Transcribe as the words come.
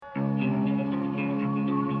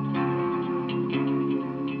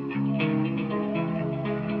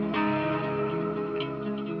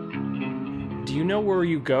you know where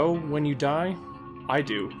you go when you die? I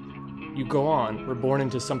do. You go on, reborn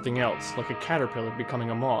into something else, like a caterpillar becoming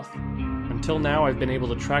a moth. Until now, I've been able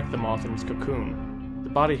to track the moth in its cocoon. The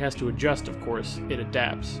body has to adjust, of course. It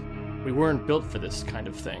adapts. We weren't built for this kind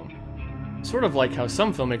of thing. Sort of like how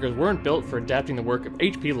some filmmakers weren't built for adapting the work of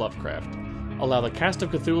H.P. Lovecraft. Allow the cast of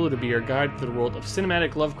Cthulhu to be your guide to the world of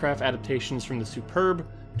cinematic Lovecraft adaptations from the superb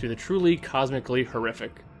to the truly cosmically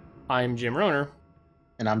horrific. I'm Jim Rohner.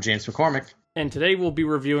 And I'm James McCormick. And today we'll be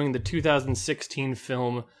reviewing the 2016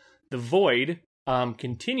 film The Void,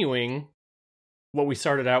 continuing what we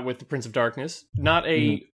started out with, The Prince of Darkness. Not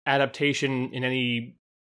a adaptation in any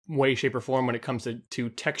way, shape, or form when it comes to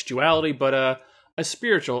textuality, but a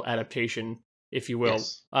spiritual adaptation, if you will.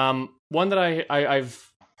 Yes. One that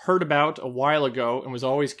I've heard about a while ago and was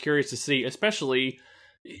always curious to see, especially,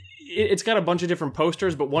 it's got a bunch of different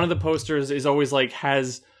posters, but one of the posters is always like,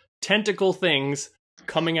 has tentacle things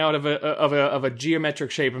coming out of a geometric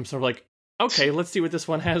shape. I'm sort of like, okay, let's see what this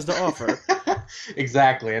one has to offer.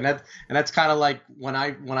 Exactly, and that's kind of like when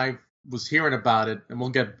I was hearing about it, and we'll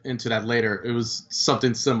get into that later. It was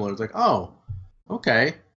something similar. It was like, oh,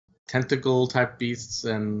 okay, tentacle type beasts,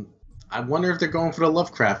 and I wonder if they're going for the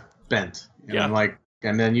Lovecraft bent.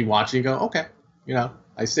 And then you watch it and you go, okay,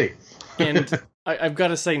 I see. And I've got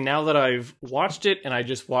to say, now that I've watched it, and I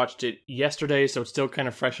just watched it yesterday, so it's still kind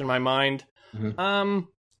of fresh in my mind. Not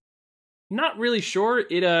really sure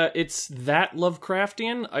it's that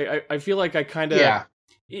Lovecraftian. I feel like I kind of... Yeah.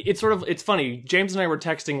 It's funny. James and I were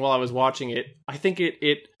texting while I was watching it. I think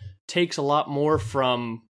it takes a lot more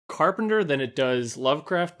from Carpenter than it does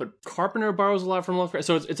Lovecraft, but Carpenter borrows a lot from Lovecraft.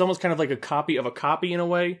 So it's almost kind of like a copy of a copy in a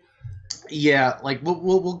way. Yeah, like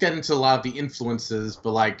we'll get into a lot of the influences,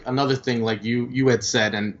 but like another thing, like you had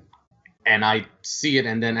said, and I see it,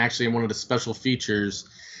 and then actually in one of the special features,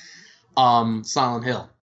 Silent Hill,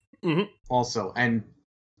 also, and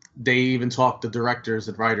they even the directors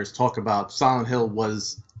and writers talk about Silent Hill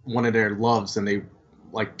was one of their loves, and they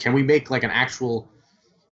like, can we make like an actual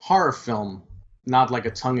horror film, not like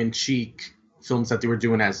a tongue-in-cheek films that they were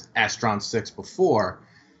doing as Astron 6 before.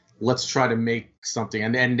 Let's try to make something.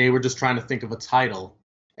 And they were just trying to think of a title,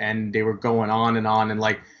 and they were going on, and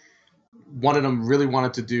like one of them really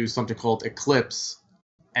wanted to do something called Eclipse,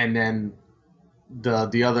 and then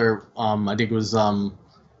the other, I think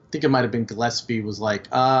it might have been Gillespie, was like,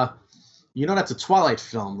 that's a Twilight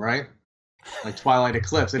film, right? Like Twilight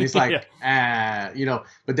Eclipse. And he's like,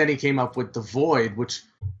 but then he came up with The Void, which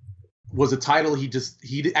was a title he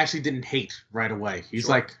actually didn't hate right away. He's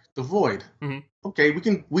like, The Void. Okay, we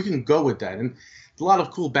can go with that. And a lot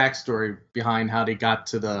of cool backstory behind how they got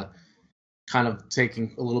to the kind of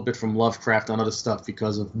taking a little bit from Lovecraft and other stuff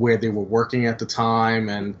because of where they were working at the time,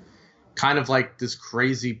 and kind of like this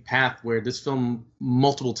crazy path where this film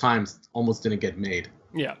multiple times almost didn't get made.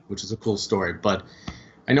 Yeah, which is a cool story. But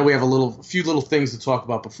I know we have a few little things to talk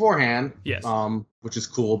about beforehand. Yes. Which is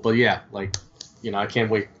cool. But yeah, like, I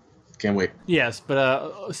can't wait. Can't wait. Yes,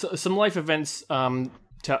 but some life events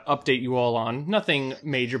to update you all on. Nothing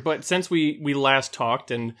major, but since we last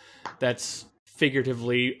talked, and that's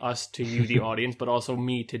figuratively us to you, the audience, but also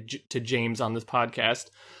me to James on this podcast,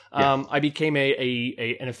 I became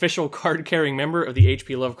an official card-carrying member of the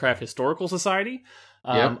H.P. Lovecraft Historical Society.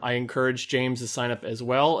 I encouraged James to sign up as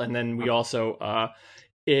well, and then we also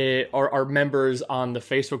are members on the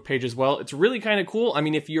Facebook page as well. It's really kind of cool. I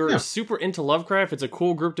mean, if you're super into Lovecraft, it's a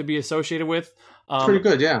cool group to be associated with. Pretty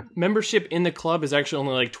good, yeah. Membership in the club is actually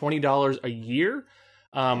only like $20 a year.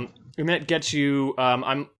 And that gets you...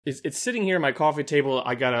 It's sitting here at my coffee table.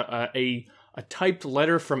 I got a typed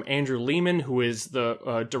letter from Andrew Lehman, who is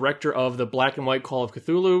the director of the Black and White Call of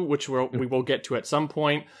Cthulhu, which we will get to at some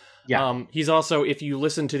point. Yeah. He's also, if you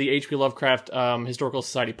listen to the H.P. Lovecraft Historical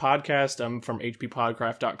Society podcast from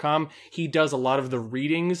hppodcraft.com, he does a lot of the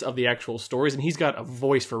readings of the actual stories, and he's got a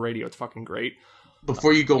voice for radio. It's fucking great.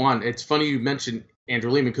 Before you go on, it's funny you mentioned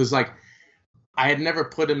Andrew Lehman, because like I had never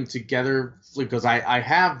put him together, because I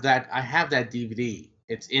have that DVD.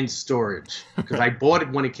 It's in storage because I bought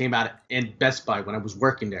it when it came out in Best Buy when I was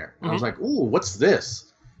working there. I was like, ooh, what's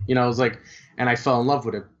this? I was like, and I fell in love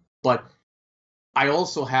with it. But I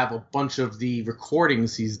also have a bunch of the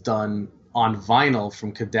recordings he's done on vinyl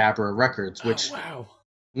from Cadabra Records, which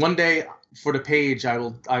one day for the page,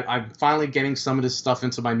 I'm finally getting some of this stuff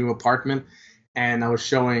into my new apartment. And I was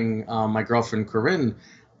showing my girlfriend Corinne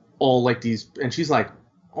all like these, and she's like,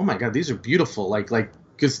 oh my God, these are beautiful. Like,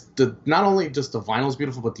 because not only just the vinyl is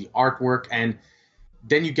beautiful, but the artwork, and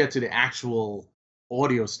then you get to the actual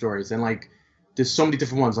audio stories, and like there's so many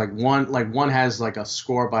different ones. One has like a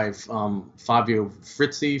score by Fabio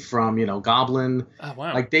Frizzi from Goblin. Oh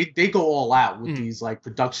wow! Like they go all out with these like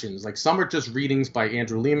productions. Like some are just readings by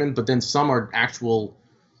Andrew Lehman, but then some are actual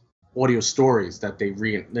audio stories that they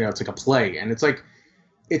read. It's like a play, and it's like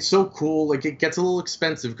it's so cool. Like it gets a little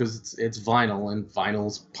expensive because it's vinyl, and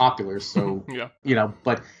vinyl's popular. So yeah.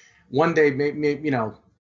 But one day, maybe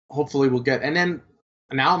hopefully we'll get. And then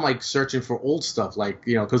now I'm like searching for old stuff, like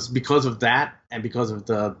because of that and because of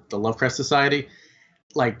the Lovecraft Society.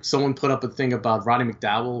 Like someone put up a thing about Roddy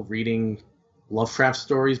McDowell reading Lovecraft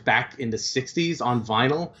stories back in the 60s on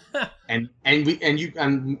vinyl, and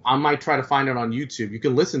I might try to find it on YouTube. You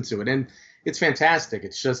can listen to it, and it's fantastic.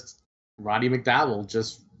 It's just Roddy McDowell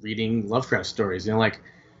just reading Lovecraft stories. Like,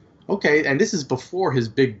 okay, and this is before his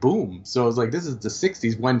big boom. So it's like this is the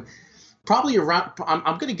 60s when probably around.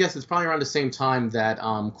 I'm gonna guess it's probably around the same time that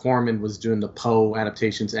Corman was doing the Poe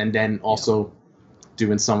adaptations, and then also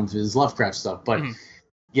doing some of his Lovecraft stuff. But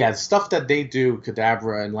yeah, the stuff that they do,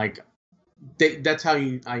 Cadabra, and like. That's how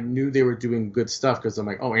I knew they were doing good stuff, because I'm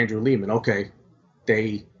like, oh, Andrew Lehman, okay,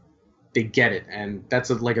 they get it, and that's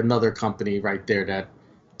like another company right there that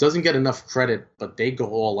doesn't get enough credit, but they go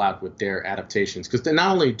all out with their adaptations, because they're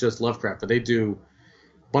not only just Lovecraft, but they do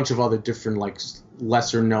a bunch of other different like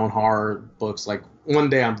lesser known horror books. Like one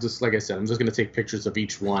day I'm just going to take pictures of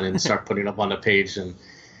each one and start putting it up on the page and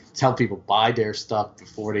tell people buy their stuff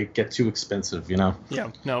before they get too expensive. Yeah,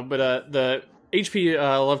 no, but the HP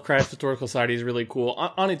Lovecraft Historical Society is really cool.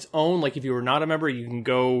 On its own, like if you were not a member, you can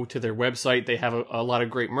go to their website. They have a lot of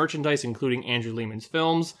great merchandise, including Andrew Lehman's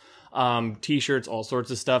films, T-shirts, all sorts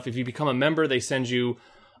of stuff. If you become a member, they send you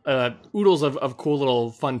oodles of cool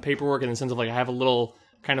little fun paperwork in the sense of like I have a little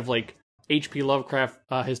kind of like HP Lovecraft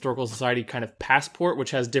Historical Society kind of passport,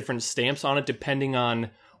 which has different stamps on it depending on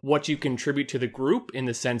what you contribute to the group, in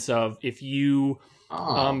the sense of if you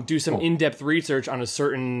do some in-depth research on a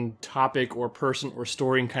certain topic or person or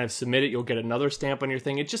story and kind of submit it, you'll get another stamp on your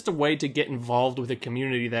thing. It's just a way to get involved with a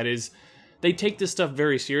community that is, they take this stuff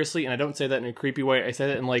very seriously, and I don't say that in a creepy way. I say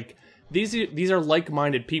that in like, these are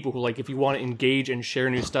like-minded people who, like, if you want to engage and share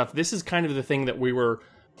new stuff, this is kind of the thing that we were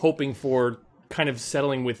hoping for, kind of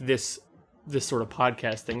settling with this sort of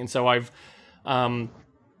podcast thing. And so I've,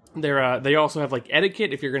 they also have like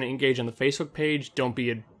etiquette. If you're going to engage on the Facebook page, don't be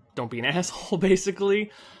an asshole,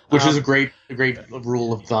 basically. Which is a great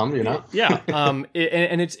rule of thumb, Yeah.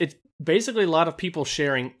 And it's basically a lot of people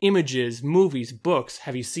sharing images, movies, books.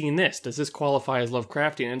 Have you seen this? Does this qualify as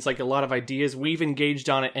Lovecraftian? And it's like a lot of ideas. We've engaged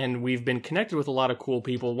on it, and we've been connected with a lot of cool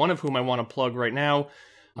people, one of whom I want to plug right now.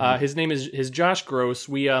 His name is Josh Gross.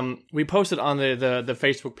 We posted on the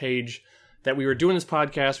Facebook page that we were doing this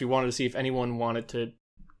podcast. We wanted to see if anyone wanted to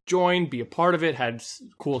join, be a part of it, had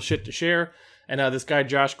cool shit to share. And this guy,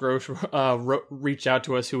 Josh Gross, reached out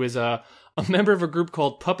to us, who is a member of a group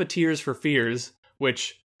called Puppeteers for Fears,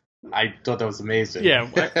 which... I thought that was amazing. Yeah,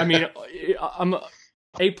 I mean, I'm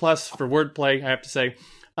A+ for wordplay, I have to say.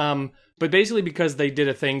 But basically because they did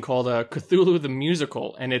a thing called Cthulhu the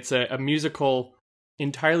Musical, and it's a musical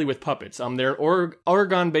entirely with puppets. They're an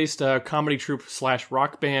Oregon-based comedy troupe /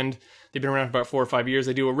 rock band. They've been around for about 4 or 5 years.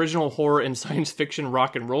 They do original horror and science fiction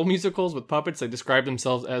rock and roll musicals with puppets. They describe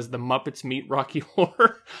themselves as the Muppets meet Rocky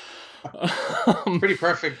Horror. Pretty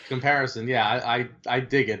perfect comparison. Yeah, I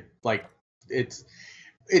dig it. Like it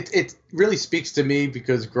really speaks to me,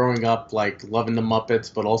 because growing up, like, loving the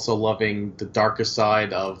Muppets, but also loving the darker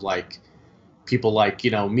side of like people like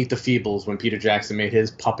Meet the Feebles when Peter Jackson made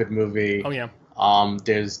his puppet movie. Oh yeah.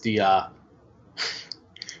 There's the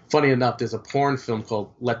funny enough, there's a porn film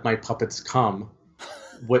called Let My Puppets Come,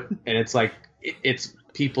 and it's like it's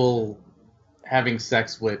people having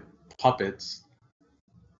sex with puppets.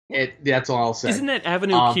 That's all I'll say. Isn't that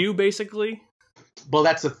Avenue Q basically? Well,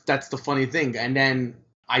 that's the funny thing. And then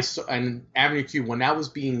I saw, and Avenue Q, when that was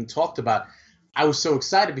being talked about, I was so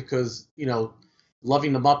excited because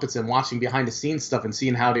loving the Muppets and watching behind the scenes stuff and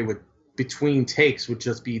seeing how they would, between takes, would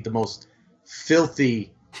just be the most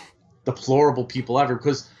filthy, deplorable people ever,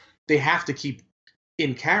 because they have to keep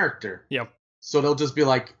in character. Yep. So they'll just be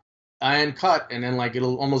like, and cut, and then like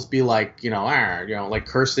it'll almost be like like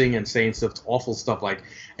cursing and saying stuff, awful stuff, like,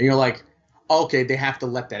 and you're like, okay, they have to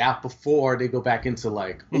let that out before they go back into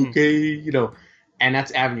like, okay, and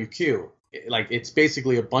that's Avenue Q. Like, it's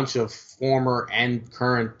basically a bunch of former and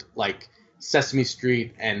current like Sesame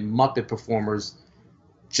Street and Muppet performers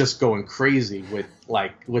just going crazy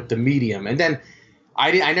with the medium. And then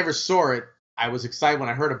I never saw it. I was excited when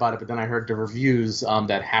I heard about it, but then I heard the reviews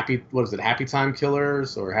that Happy Time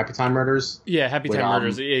Killers or Happy Time Murders? Yeah, Happy Time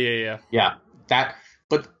Murders. Yeah. Yeah,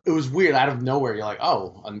 but it was weird out of nowhere. You're like,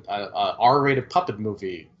 oh, a R-rated puppet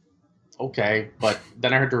movie, okay. But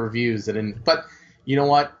then I heard the reviews, but you know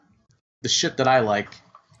what? The shit that I like,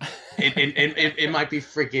 it might be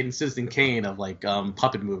freaking Citizen Kane of like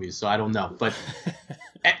puppet movies. So I don't know. But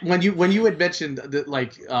when you had mentioned that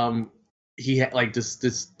like he had like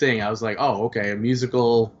this thing, I was like, oh, okay, a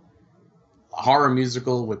horror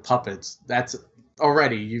musical with puppets. That's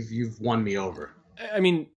already you've won me over. I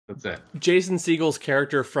mean, that's it. Jason Segel's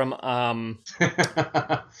character from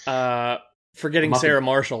Forgetting Sarah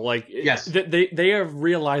Marshall, like yes, they have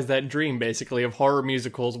realized that dream basically of horror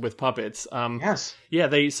musicals with puppets. Yes, yeah.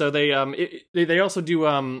 They also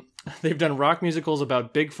do they've done rock musicals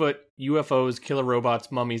about Bigfoot, UFOs, killer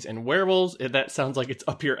robots, mummies, and werewolves. That sounds like it's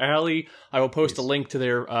up your alley. I will post a link to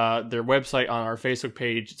their website on our Facebook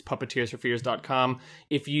page. It's puppeteersforfears.com.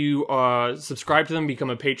 If you subscribe to them, become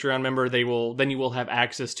a Patreon member, then you will have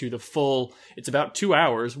access to the full. It's about 2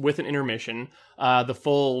 hours with an intermission. The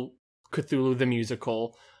full Cthulhu the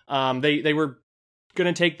Musical. They were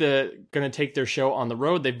gonna take their show on the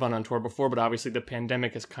road. They've gone on tour before, but obviously the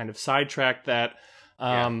pandemic has kind of sidetracked that.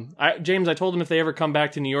 James, I told them if they ever come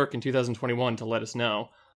back to New York in 2021 to let us know.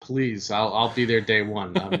 Please, I'll be there day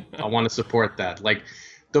one. I want to support that. Like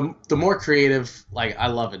the more creative, like I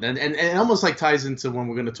love it, and it almost like ties into when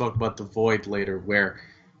we're going to talk about The Void later, where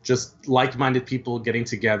just like-minded people getting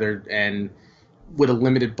together and with a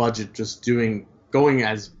limited budget, just going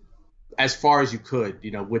as far as you could,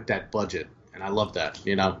 with that budget. And I love that,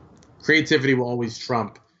 creativity will always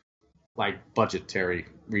trump like budgetary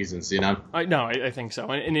reasons, I think so.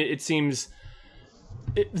 And it seems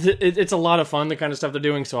it's a lot of fun, the kind of stuff they're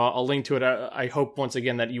doing. So I'll link to it. I hope once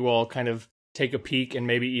again that you all kind of take a peek and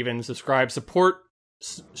maybe even subscribe, support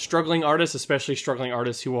struggling artists, especially struggling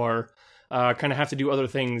artists who are kind of have to do other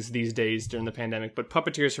things these days during the pandemic. But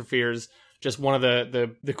Puppeteers for Fears, just one of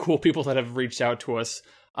the cool people that have reached out to us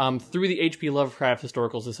through the H.P. Lovecraft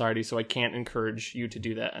Historical Society, so I can't encourage you to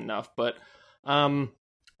do that enough. But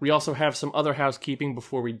we also have some other housekeeping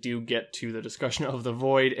before we do get to the discussion of The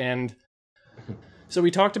Void. And so we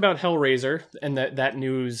talked about Hellraiser and that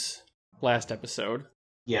news last episode.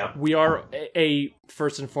 Yeah. We are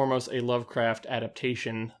first and foremost a Lovecraft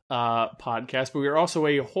adaptation podcast, but we are also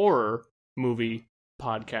a horror movie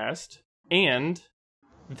podcast. And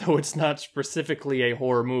though it's not specifically a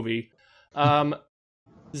horror movie,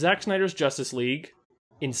 Zack Snyder's Justice League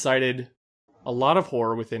incited a lot of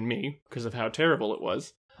horror within me because of how terrible it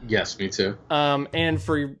was. Yes, me too. And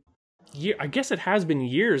for I guess it has been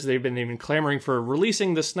years they've been clamoring for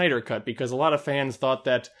releasing the Snyder Cut, because a lot of fans thought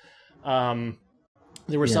that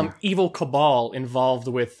there was some evil cabal involved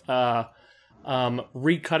with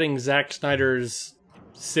recutting Zack Snyder's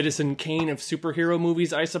Citizen Kane of superhero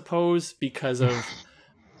movies, I suppose, because of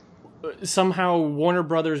somehow Warner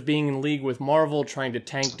Brothers being in league with Marvel, trying to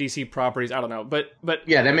tank DC properties. I don't know, but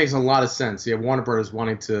yeah, that makes a lot of sense. Yeah, Warner Brothers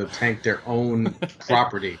wanting to tank their own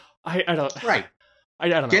property. I don't right. I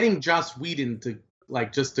don't know. Getting Joss Whedon to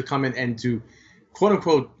just to come in and to quote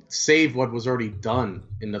unquote save what was already done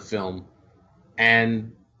in the film.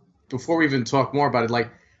 And before we even talk more about it,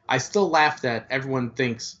 I still laugh that everyone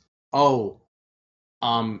thinks,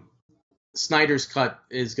 Snyder's cut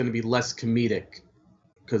is going to be less comedic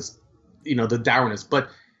because the dourness. But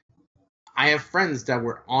I have friends that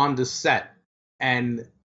were on the set, and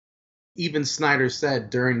even Snyder said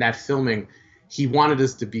during that filming he wanted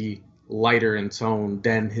this to be lighter in tone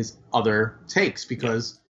than his other takes,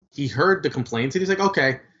 because he heard the complaints and he's like,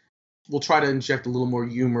 okay, we'll try to inject a little more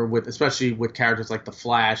humor especially with characters like the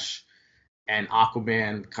Flash and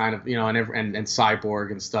Aquaman, kind of, and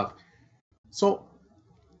Cyborg and stuff. So,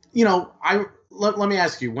 let me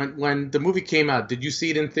ask you, when the movie came out, did you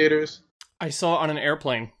see it in theaters? I saw it on an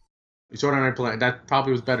airplane. You saw it on an airplane. That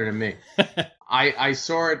probably was better than me. I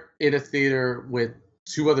saw it in a theater with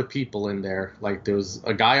two other people in there. Like, there was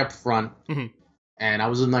a guy up front, and I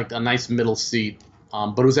was in a nice middle seat.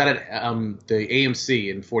 But it was at the AMC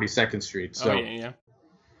in 42nd Street. So, yeah.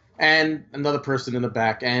 And another person in the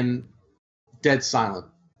back, and dead silent.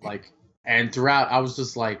 And throughout, I was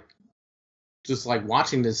just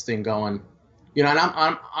watching this thing going,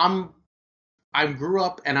 and I grew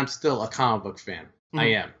up and I'm still a comic book fan. I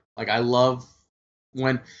am. I love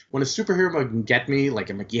when a superhero can get me,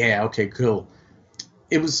 I'm like, yeah, okay, cool.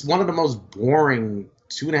 It was one of the most boring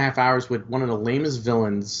 2.5 hours with one of the lamest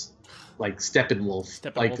villains, like Steppenwolf.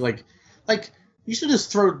 Like you should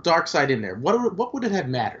just throw Darkseid in there. What would it have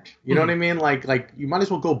mattered? You know what I mean? Like you might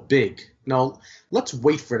as well go big. No, let's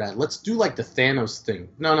wait for that. Let's do the Thanos thing.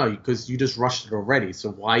 No, because you just rushed it already.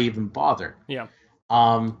 So why even bother? Yeah.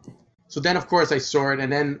 So then of course I saw it,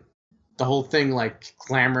 and then the whole thing like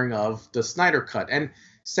clamoring of the Snyder Cut. And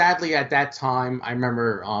sadly, at that time, I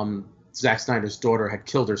remember Zack Snyder's daughter had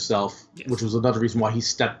killed herself, which was another reason why he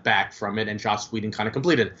stepped back from it, and Joss Whedon kind of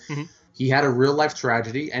completed it. Mm-hmm. He had a real life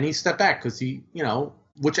tragedy, and he stepped back because he, you know,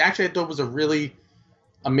 which actually I thought was a really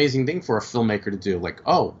amazing thing for a filmmaker to do. Like,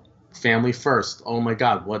 oh, family first. Oh my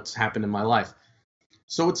God, what's happened in my life?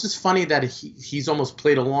 So it's just funny that he's almost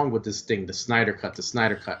played along with this thing, the Snyder Cut.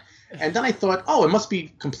 And then I thought, oh, it must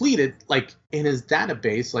be completed, like in his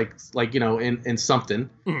database, like you know, in something.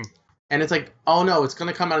 Mm-hmm. And it's like, oh no, it's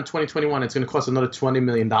going to come out in 2021. It's going to cost another $20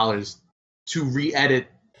 million to re-edit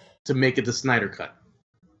to make it the Snyder Cut.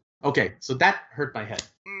 Okay, so that hurt my head.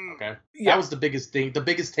 Okay, that was the biggest thing, the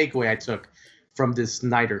biggest takeaway I took from this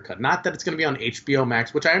Snyder Cut. Not that it's going to be on HBO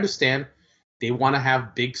Max, which I understand. They want to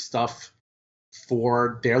have big stuff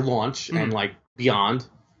for their launch and like beyond.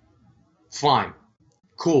 Fine,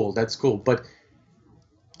 cool, that's cool, but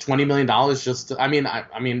 $20 million just I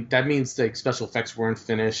mean that means the special effects weren't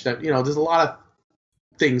finished. That, you know, there's a lot of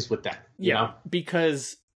things with that. You know?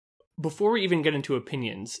 Because before we even get into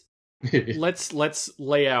opinions, let's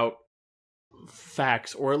lay out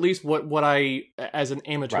facts, or at least what I as an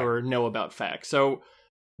amateur know about facts. So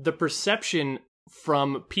the perception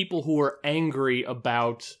from people who are angry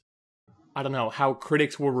about, I don't know, how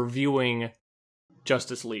critics were reviewing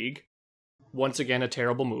Justice League, once again a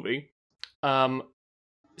terrible movie,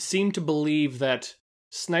 seemed to believe that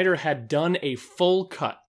Snyder had done a full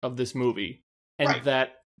cut of this movie, and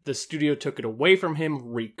that the studio took it away from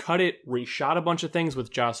him, recut it, reshot a bunch of things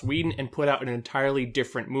with Joss Whedon, and put out an entirely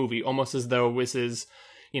different movie, almost as though this is,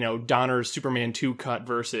 you know, Donner's Superman 2 cut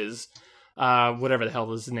versus whatever the hell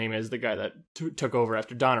his name is, the guy that took over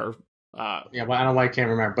after Donner. Well, I don't know why I can't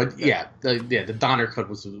remember, but the Donner cut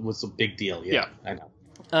was a big deal. Yeah, I know.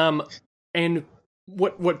 And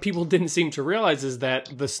what people didn't seem to realize is that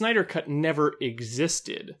the Snyder Cut never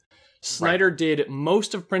existed. Snyder did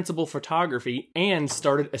most of principal photography and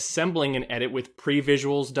started assembling an edit with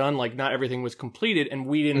pre-visuals done, like not everything was completed, and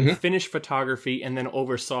we didn't finish photography and then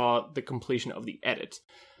oversaw the completion of the edit.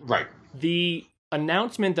 Right. The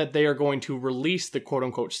announcement that they are going to release the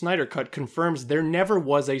quote-unquote Snyder Cut confirms there never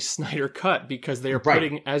was a Snyder Cut, because they are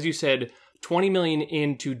putting, as you said, $20 million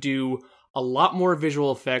in to do a lot more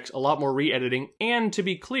visual effects, a lot more re-editing, and to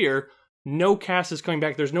be clear, no cast is coming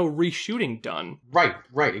back. There's no reshooting done.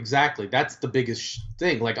 Right, exactly. That's the biggest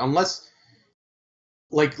thing. Like, unless,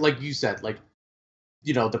 like you said, like,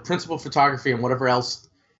 you know, the principal photography and whatever else,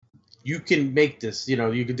 you can make this, you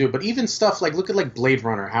know, you can do it. But even stuff like, look at like Blade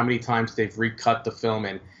Runner, how many times they've recut the film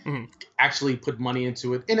and actually put money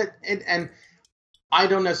into it. And I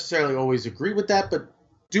don't necessarily always agree with that, but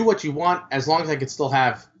do what you want as long as I could still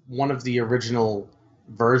have one of the original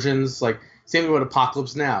versions. Like, same with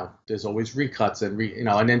Apocalypse Now. There's always recuts and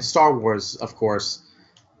and then Star Wars, of course,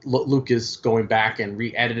 Lucas going back and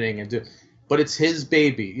re-editing but it's his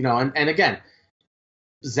baby, you know. And again,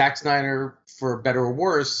 Zack Snyder, for better or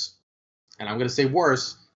worse, and I'm going to say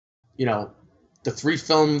worse, you know, the 3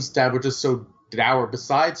 films that were just so dour,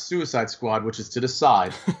 besides Suicide Squad, which is to the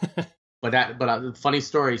side, but funny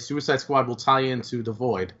story, Suicide Squad will tie into The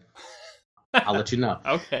Void. I'll let you know.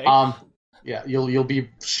 Okay. Yeah, you'll be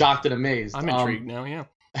shocked and amazed. I'm intrigued now, yeah.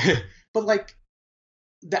 But like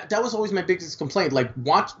that was always my biggest complaint. Like,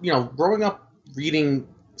 growing up reading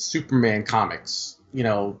Superman comics, you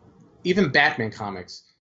know, even Batman comics,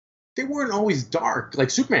 they weren't always dark. Like,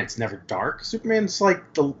 Superman's never dark. Superman's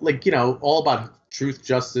all about truth,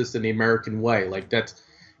 justice, and the American way. Like, that's,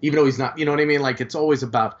 even though he's not, you know what I mean? Like, it's always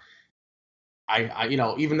about,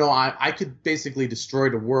 even though I could basically destroy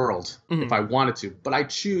the world if I wanted to, but I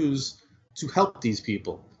choose to help these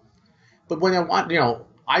people. But when I went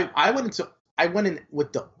in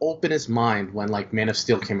with the openest mind when like Man of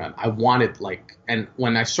Steel came out. I wanted and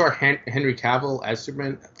when I saw Henry Cavill as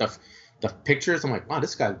Superman, the pictures, I'm like, wow,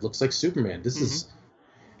 this guy looks like Superman. This is,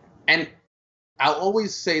 and I'll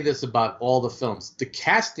always say this about all the films: the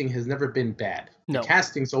casting has never been bad. No. The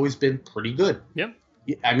casting's always been pretty good. Yep.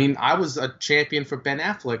 I mean, I was a champion for Ben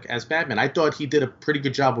Affleck as Batman. I thought he did a pretty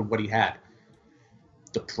good job with what he had.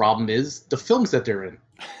 The problem is the films that they're in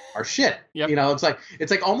are shit. Yep. You know, it's like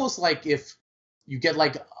almost like if you get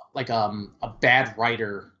like a bad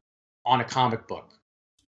writer on a comic book,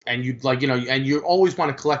 and and you always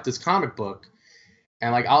want to collect this comic book,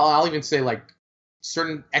 and like I'll even say like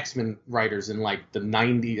certain X-Men writers in like the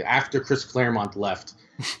 90s after Chris Claremont left,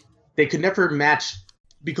 they could never match,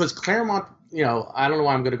 because Claremont, you know, I don't know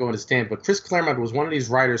why I'm going to go into stand, but Chris Claremont was one of these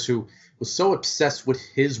writers who was so obsessed with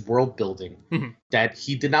his world building that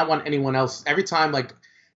he did not want anyone else. Every time, like,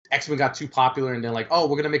 X-Men got too popular and they're like, oh,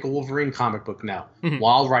 we're gonna make a Wolverine comic book now. Mhm.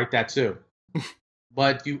 Well, I'll write that too.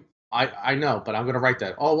 But I know, but I'm gonna write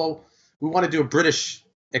that. Oh well, we want to do a British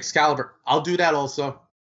Excalibur. I'll do that also.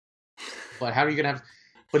 But how are you gonna have?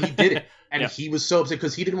 But he did it, and Yeah. he was so upset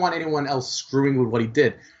because he didn't want anyone else screwing with what he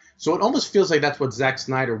did. So it almost feels like that's what Zack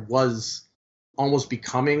Snyder was almost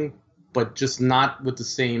becoming, but just not with the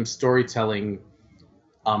same storytelling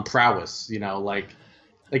prowess. You know, like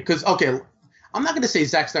because okay, I'm not gonna say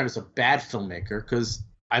Zack Snyder's a bad filmmaker because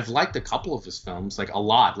I've liked a couple of his films, like a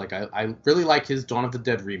lot. Like I really like his Dawn of the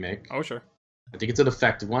Dead remake. Oh, sure. I think it's an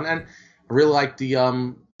effective one, and I really like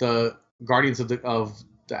the Guardians of the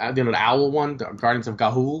Owl one, the Guardians of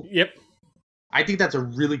Ga'Hoole. Yep. I think that's a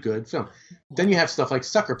really good film. Then you have stuff like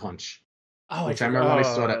Sucker Punch, Oh, which I remember when I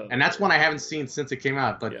saw that, and that's one I haven't seen since it came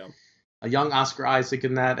out. But yeah. a young Oscar Isaac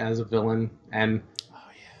in that as a villain, and Oh,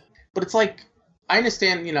 yeah. but it's like I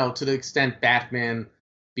understand, to the extent Batman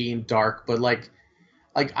being dark, but like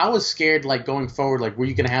I was scared, like going forward, like were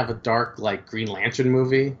you gonna have a dark like Green Lantern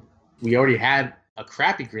movie? We already had a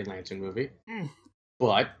crappy Green Lantern movie,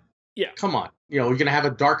 but yeah, come on, we're gonna have a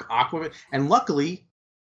dark Aquaman, and luckily,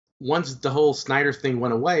 once the whole Snyder thing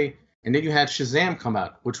went away, and then you had Shazam come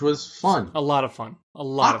out, which was fun. A lot of fun. A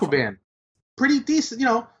lot of fun. Aquaman, pretty decent.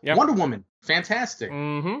 Yep. Wonder Woman, fantastic.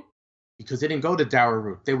 Mm-hmm. Because they didn't go the dour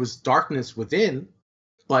route. There was darkness within,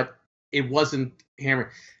 but it wasn't hammering.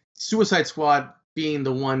 Suicide Squad being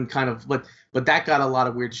the one kind of, but that got a lot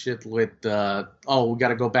of weird shit with, we got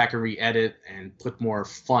to go back and re-edit and put more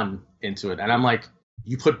fun into it. And I'm like,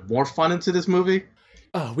 you put more fun into this movie?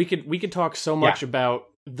 Oh, we could talk so much about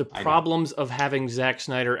the problems of having Zack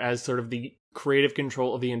Snyder as sort of the creative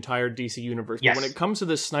control of the entire DC universe. Yes. But when it comes to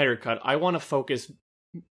the Snyder Cut, I want to focus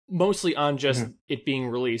mostly on just it being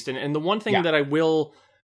released. And the one thing that I will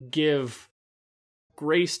give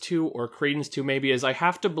grace to or credence to maybe is I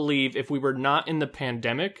have to believe if we were not in the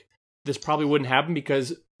pandemic, this probably wouldn't happen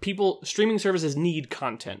because streaming services need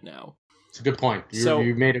content now. It's a good point.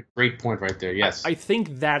 You made a great point right there. Yes. I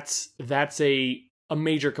think that's a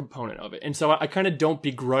major component of it. And so I kind of don't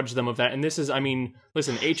begrudge them of that. And this is,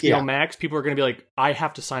 listen, HBO Max, people are going to be like, I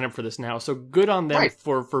have to sign up for this now. So good on them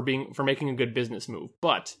for making a good business move.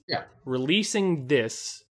 But releasing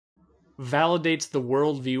this validates the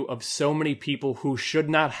worldview of so many people who should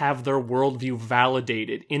not have their worldview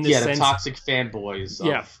validated in the sense... the toxic fanboys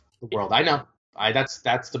of the world. I know.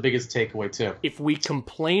 That's the biggest takeaway too. If we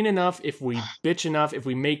complain enough, if we bitch enough, if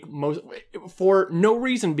we make for no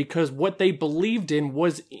reason because what they believed in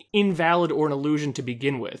was invalid or an illusion to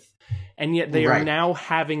begin with, and yet they are now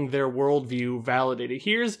having their worldview validated.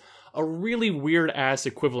 Here's a really weird ass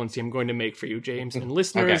equivalency I'm going to make for you, James, and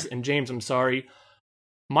listeners. And James, I'm sorry.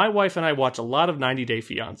 My wife and I watch a lot of 90 Day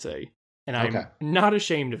Fiancé, and I'm not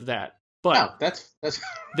ashamed of that. But that's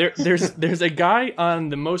there's a guy on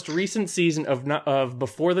the most recent season of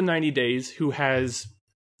Before the 90 Days who has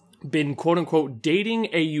been quote unquote dating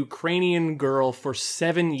a Ukrainian girl for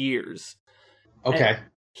 7 years. Okay. And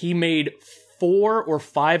he made 4 or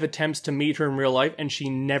 5 attempts to meet her in real life and she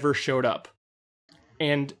never showed up.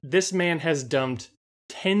 And this man has dumped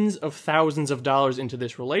tens of thousands of dollars into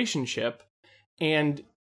this relationship, and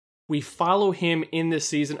we follow him in this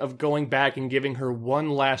season of going back and giving her one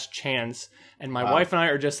last chance. And my wife and I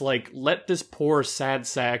are just like, let this poor sad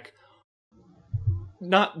sack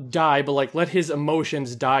not die, but like let his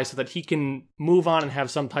emotions die so that he can move on and have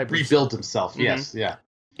some type of... rebuild himself. Yes, yeah.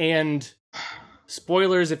 And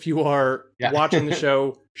spoilers if you are watching the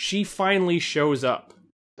show, she finally shows up.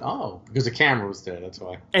 Oh, because the camera was there, that's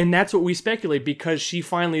why. And that's what we speculate, because she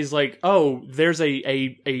finally is like, oh, there's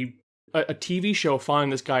a TV show following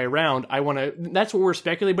this guy around. That's what we're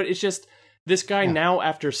speculating, but it's just this guy now,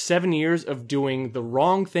 after 7 years of doing the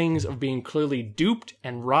wrong things, of being clearly duped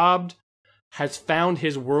and robbed, has found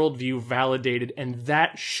his worldview validated, and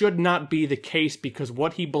that should not be the case because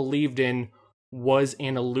what he believed in was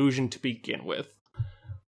an illusion to begin with.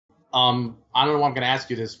 I don't know why I'm going to ask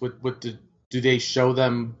you this. Do they show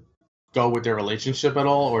them go with their relationship at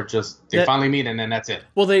all, or just they finally meet and then that's it?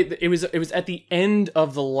 Well, it was at the end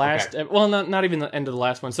of the last. Okay. Well, not even the end of the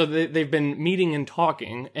last one. So they've been meeting and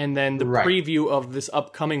talking, and then the preview of this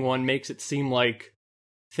upcoming one makes it seem like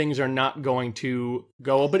things are not going to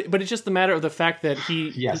go. But it's just a matter of the fact that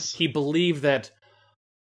he believed that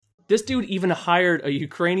this dude even hired a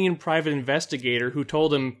Ukrainian private investigator who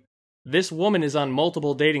told him, this woman is on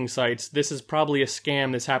multiple dating sites. This is probably a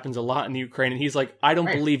scam. This happens a lot in the Ukraine. And he's like, I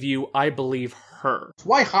don't believe you. I believe her.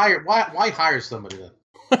 Why hire somebody then?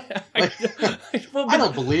 I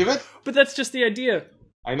don't believe it. But that's just the idea.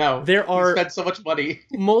 I know. There He are spent so much money.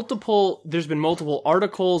 there's been multiple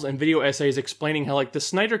articles and video essays explaining how like the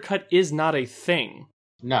Snyder Cut is not a thing.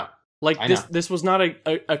 No. Like I this know. this was not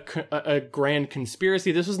a grand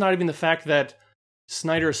conspiracy. This was not even the fact that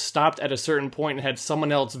Snyder stopped at a certain point and had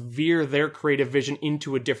someone else veer their creative vision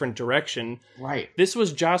into a different direction. Right. This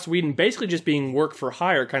was Joss Whedon basically just being work for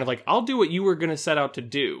hire, kind of like, I'll do what you were going to set out to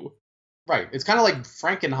do. Right. It's kind of like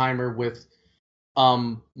Frankenheimer with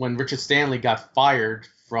when Richard Stanley got fired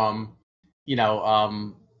from,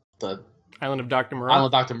 the Island of Dr. Moreau. Island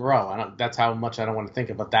of Dr. Moreau. That's how much I don't want to think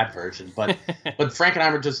about that version. But but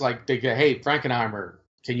Frankenheimer just like they go, hey, Frankenheimer,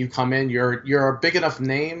 can you come in? You're a big enough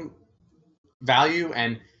name value,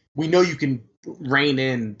 and we know you can rein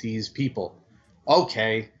in these people.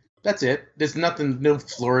 Okay, that's it. There's nothing, no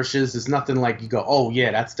flourishes. There's nothing like you go, oh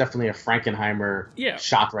yeah, that's definitely a Frankenheimer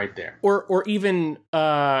shot right there. Or even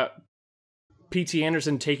P.T.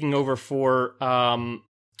 Anderson taking over for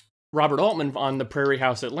Robert Altman on the Prairie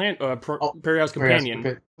House Prairie House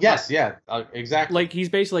Companion. Yes, yeah, exactly. Like he's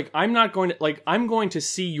basically like, I'm going to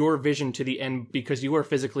see your vision to the end because you are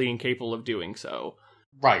physically incapable of doing so.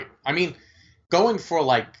 Right. I mean, going for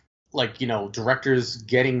like directors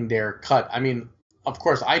getting their cut. I mean, of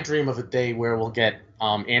course, I dream of a day where we'll get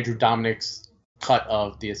Andrew Dominik's cut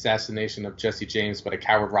of the assassination of Jesse James by the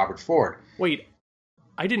coward Robert Ford. Wait,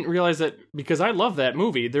 I didn't realize that because I love that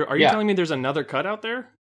movie. Are you telling me there's another cut out there?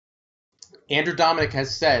 Andrew Dominik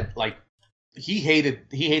has said like he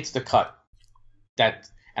hates the cut and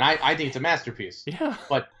I think it's a masterpiece. Yeah.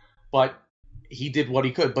 But he did what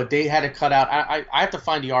he could, but they had to cut out. I have to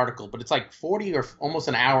find the article, but it's like 40 or almost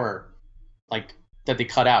an hour, like that they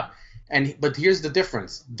cut out. But here's the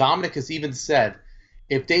difference. Dominik has even said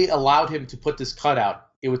if they allowed him to put this cut out,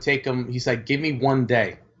 it would take him. He said, "Give me 1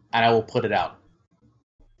 day, and I will put it out."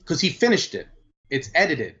 Because he finished it. It's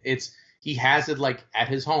edited. He has it like at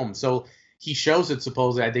his home, so he shows it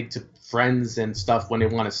supposedly, I think, to friends and stuff when they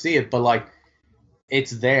want to see it. But like.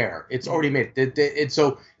 It's there. It's already made.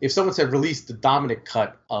 So if someone said release the Dominik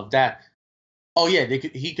cut of that, oh yeah,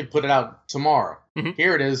 he could put it out tomorrow. Mm-hmm.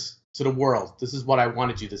 Here it is to the world. This is what I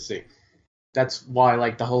wanted you to see. That's why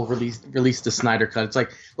like the whole release the Snyder cut. It's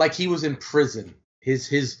like he was in prison.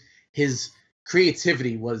 His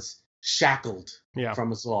creativity was shackled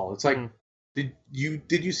from us all. It's like did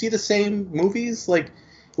you see the same movies? Like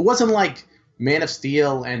it wasn't like Man of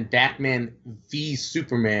Steel and Batman v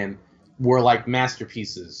Superman were like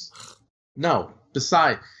masterpieces. No,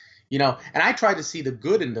 and I tried to see the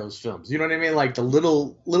good in those films. You know what I mean? Like the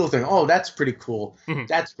little thing. Oh, that's pretty cool. Mm-hmm.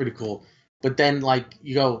 That's pretty cool. But then like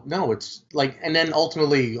you go, no, it's like, and then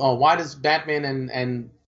ultimately, oh, why does Batman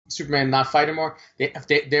and Superman not fight anymore?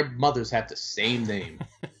 Their mothers have the same name.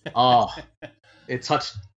 Oh, it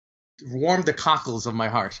warmed the cockles of my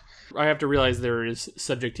heart. I have to realize there is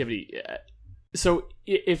subjectivity. So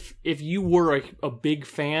if you were a big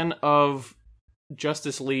fan of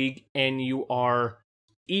Justice League and you are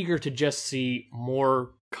eager to just see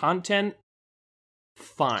more content,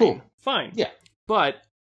 fine. Cool. Fine. Yeah. But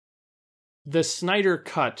the Snyder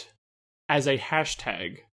Cut as a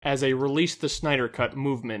hashtag, as a release the Snyder Cut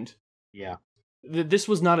movement, this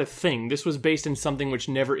was not a thing. This was based in something which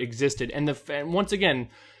never existed. And once again,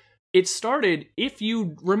 it started, if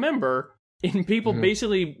you remember, in people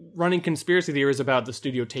basically running conspiracy theories about the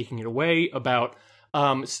studio taking it away, about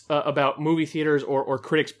movie theaters or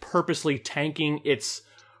critics purposely tanking its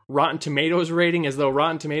Rotten Tomatoes rating as though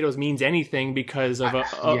Rotten Tomatoes means anything because of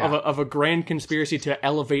a grand conspiracy to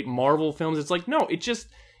elevate Marvel films. It's like, no,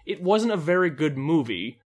 it wasn't a very good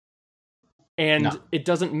movie. And it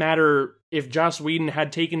doesn't matter if Joss Whedon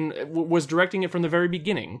was directing it from the very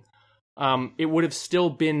beginning. It would have still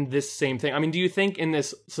been this same thing. I mean, do you think in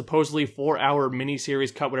this supposedly 4-hour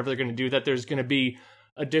miniseries cut, whatever they're going to do, that there's going to be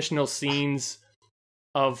additional scenes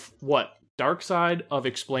of Darkseid, of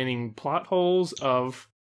explaining plot holes, of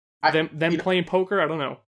them playing poker? I don't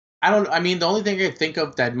know. I mean, the only thing I can think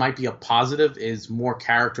of that might be a positive is more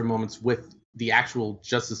character moments with the actual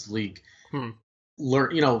Justice League.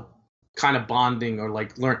 Kind of bonding or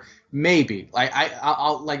like learn. Maybe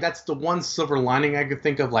I'll like that's the one silver lining I could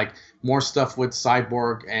think of, like more stuff with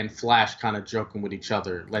Cyborg and Flash kind of joking with each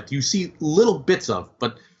other. Like you see little bits of,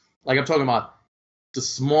 but like I'm talking about the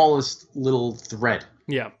smallest little thread.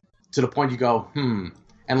 Yeah. To the point you go, and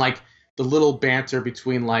like the little banter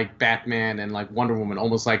between like Batman and like Wonder Woman,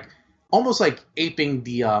 almost like aping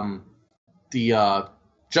the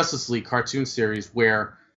Justice League cartoon series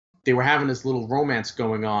where they were having this little romance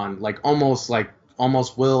going on, like almost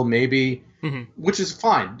will, maybe, which is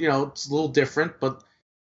fine. It's a little different, but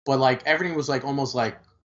like everything was like almost like,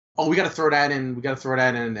 oh, we got to throw that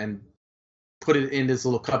in, and put it in this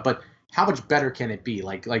little cut, but how much better can it be?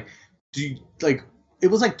 Do you, like, it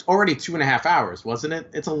was like already 2.5 hours, wasn't it?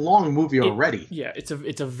 It's a long movie already. It's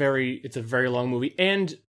a very long movie.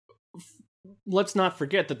 And let's not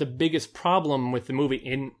forget that the biggest problem with the movie,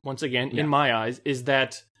 in my eyes, is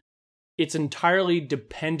that it's entirely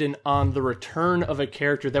dependent on the return of a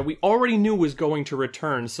character that we already knew was going to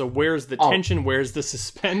return. So where's the tension? Where's the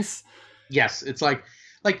suspense? Yes, it's like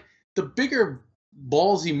the bigger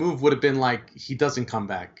ballsy move would have been like, he doesn't come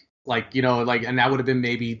back. Like, you know, like, and that would have been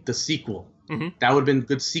maybe the sequel. Mm-hmm. That would have been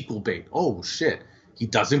good sequel bait. Oh shit, he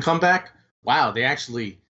doesn't come back? Wow, they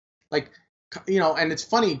actually, like, you know, and it's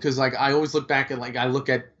funny because like I always look back at, like, I look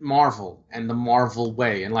at Marvel and the Marvel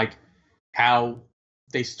way and like how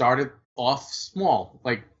they started off small,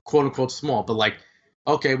 like quote unquote small, but like,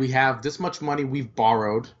 okay, we have this much money we've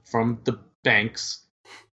borrowed from the banks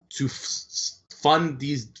to fund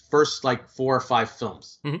these first like 4 or 5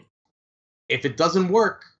 films. Mm-hmm. If it doesn't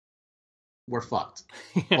work, we're fucked.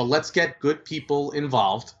 Well, let's get good people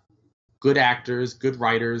involved, good actors, good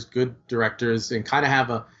writers, good directors, and kind of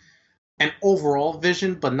have an overall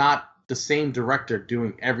vision, but not the same director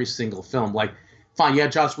doing every single film. Like, fine, yeah,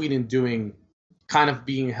 Joss Whedon doing kind of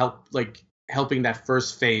being helping that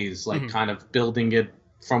first phase, like kind of building it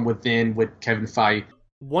from within with Kevin Feige.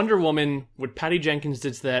 Wonder Woman, what Patty Jenkins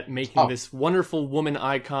did to that, making this wonderful woman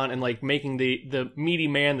icon and like making the meaty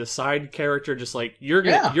man, the side character, just like you're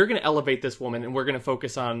gonna elevate this woman and we're gonna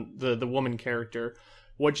focus on the woman character.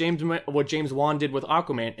 What James Wan did with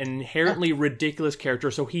Aquaman, an inherently ridiculous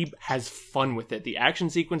character, so he has fun with it. The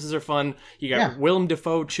action sequences are fun. You got Willem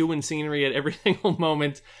Dafoe chewing scenery at every single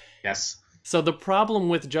moment. Yes. So the problem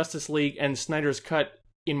with Justice League and Snyder's cut,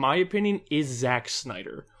 in my opinion, is Zack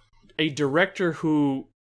Snyder, a director who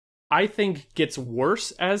I think gets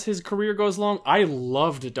worse as his career goes along. I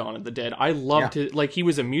loved Dawn of the Dead. I loved it. Like, he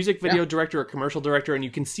was a music video director, a commercial director, and you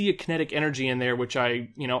can see a kinetic energy in there, which I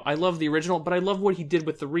love the original, but I love what he did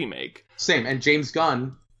with the remake. Same. And James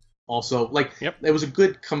Gunn also, like, it was a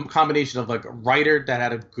good combination of like a writer that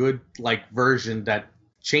had a good like version that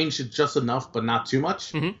changed it just enough, but not too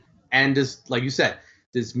much. Mm-hmm. And this, like you said,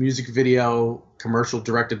 this music video commercial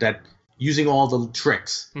director that using all the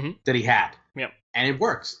tricks that he had. Yep. And it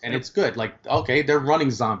works, and it's good. Like, okay, they're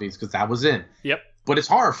running zombies because that was in. Yep. But it's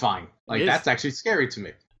horrifying. Like, that's actually scary to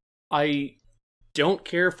me. I don't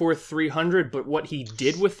care for 300, but what he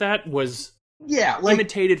did with that was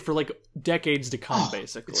imitated for like decades to come,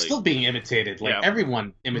 basically. It's still being imitated. Like,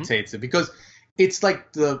 everyone imitates it because it's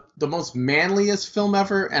like the most manliest film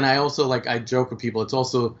ever. And I also, like, I joke with people, it's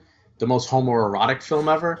also the most homoerotic film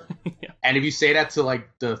ever. And if you say that to like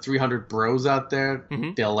the 300 bros out there,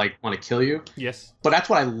 they'll like want to kill you. Yes. But that's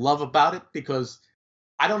what I love about it, because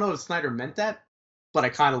I don't know if Snyder meant that, but I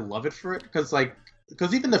kind of love it for it. Because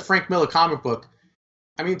even the Frank Miller comic book,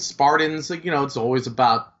 I mean, Spartans, like, you know, it's always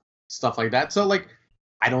about stuff like that. So like,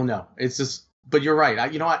 I don't know. It's just, but you're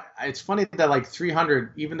right. It's funny that like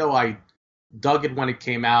 300, even though I dug it when it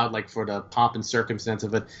came out, like for the pomp and circumstance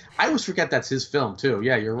of it, I always forget that's his film too.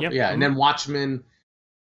 Yeah, you're right. Yeah. And then Watchmen,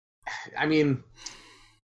 I mean,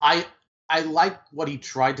 I like what he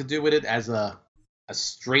tried to do with it as a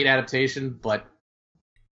straight adaptation, but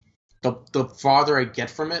the farther I get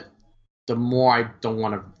from it, the more I don't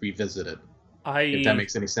want to revisit it. If that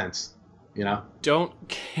makes any sense, you know? Don't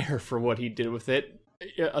care for what he did with it.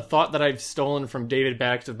 A thought that I've stolen from David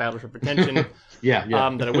Bax of Battleship Pretension.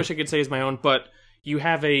 That I wish I could say is my own, but you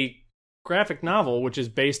have a graphic novel which is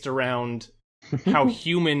based around how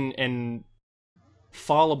human and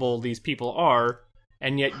fallible these people are,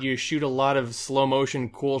 and yet you shoot a lot of slow motion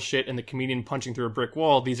cool shit and the comedian punching through a brick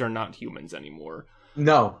wall. These are not humans anymore.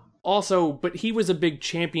 No. Also, but he was a big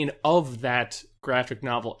champion of that graphic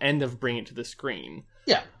novel and of bringing it to the screen.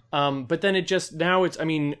 Yeah. But then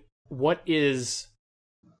what is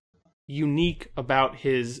unique about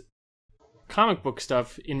his comic book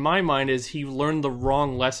stuff, in my mind, is he learned the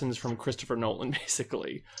wrong lessons from Christopher Nolan,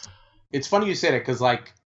 basically. It's funny you say that, because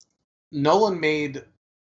like Nolan made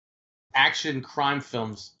action crime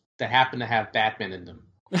films that happen to have Batman in them.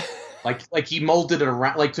 like he molded it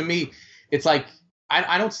around. Like, to me, it's like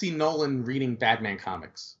I don't see Nolan reading Batman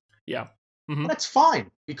comics. Yeah. Mm-hmm. That's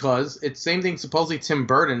fine, because it's same thing. Supposedly Tim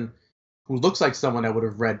Burton, who looks like someone that would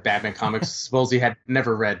have read Batman comics, supposedly had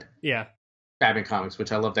never read Batman comics,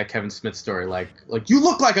 which I love that Kevin Smith story. Like you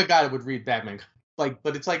look like a guy that would read Batman. Like,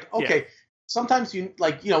 but it's like, okay, sometimes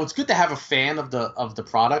it's good to have a fan of the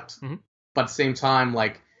product, but at the same time,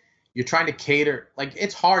 like, you're trying to cater. Like,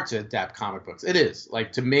 it's hard to adapt comic books. It is,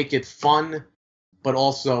 like, to make it fun, but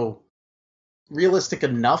also realistic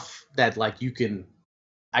enough that like you can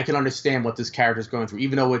I can understand what this character is going through,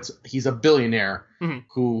 even though he's a billionaire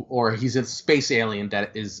or he's a space alien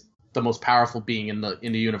that is the most powerful being in the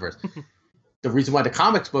universe. The reason why the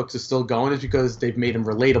comics books are still going is because they've made him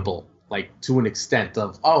relatable, like to an extent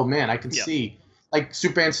of, oh man, I can see, like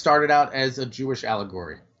Superman started out as a Jewish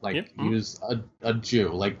allegory, like he was a Jew,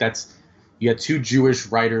 like you had two Jewish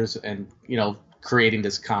writers and creating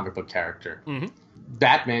this comic book character.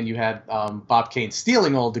 Batman, you had Bob Kane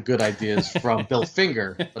stealing all the good ideas from Bill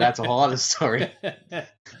Finger, but that's a whole other story.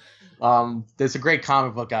 There's a great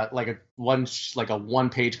comic book out, like a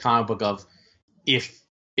one-page comic book of if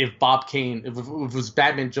Bob Kane, if it was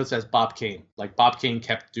Batman just as Bob Kane, like Bob Kane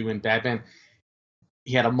kept doing Batman,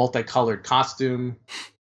 he had a multicolored costume,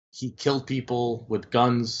 he killed people with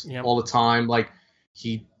guns all the time, like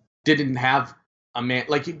he didn't have a man,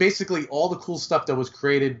 like basically all the cool stuff that was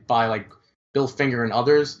created by like Bill Finger and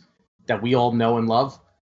others that we all know and love,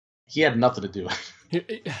 he had nothing to do with.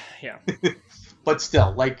 Yeah. But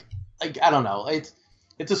still, like I don't know,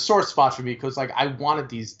 it's a sore spot for me because like I wanted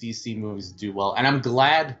these DC movies to do well, and I'm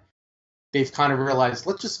glad they've kind of realized,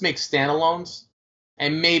 let's just make standalones,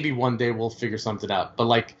 and maybe one day we'll figure something out. But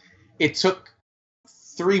like, it took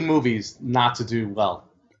 3 movies not to do well.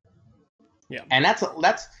 Yeah. And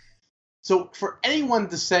that's so for anyone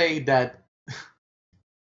to say that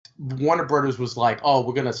Warner Brothers was like, oh,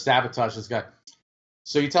 we're gonna sabotage this guy.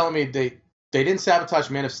 So you're telling me they didn't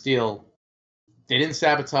sabotage Man of Steel, they didn't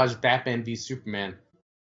sabotage Batman v Superman,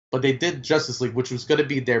 but they did Justice League, which was gonna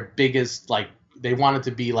be their biggest, like they wanted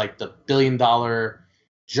to be like the $1 billion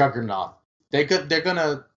juggernaut. They're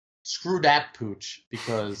gonna screw that pooch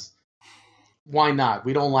because why not?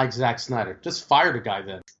 We don't like Zack Snyder. Just fire the guy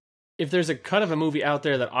then. If there's a cut of a movie out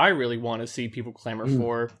there that I really want to see people clamor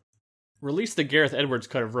for, release the Gareth Edwards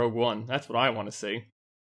cut of Rogue One. That's what I want to see.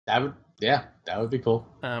 That would be cool.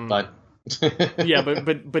 But yeah,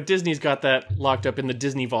 but Disney's got that locked up in the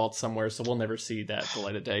Disney vault somewhere, so we'll never see that the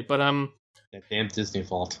light of day. But that damn Disney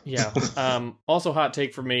vault. Yeah. Also, hot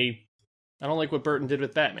take for me. I don't like what Burton did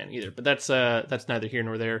with Batman either, but that's neither here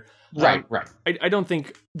nor there. Right. I don't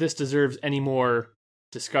think this deserves any more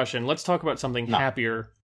discussion. Let's talk about something happier,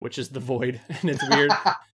 which is The Void, and it's weird.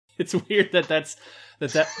 It's weird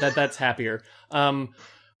that's happier. But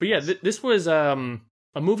yeah, this was a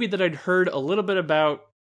movie that I'd heard a little bit about,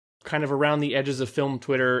 kind of around the edges of film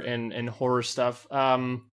Twitter and horror stuff.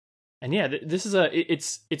 And yeah, this is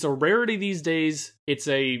it's a rarity these days. It's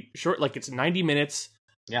a short, like it's 90 minutes.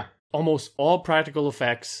 Yeah. Almost all practical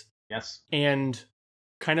effects. Yes. And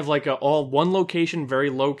kind of like all one location, very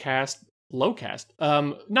low cast.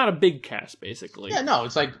 Not a big cast, basically. Yeah, no,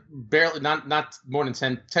 it's like barely, not more than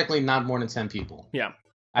 10, technically not more than 10 people. Yeah.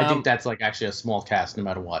 I think that's like actually a small cast no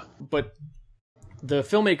matter what. But the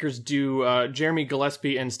filmmakers do, Jeremy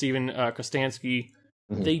Gillespie and Steven Kostanski,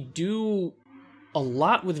 they do a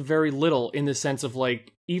lot with very little, in the sense of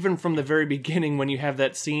like, even from the very beginning when you have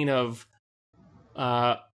that scene of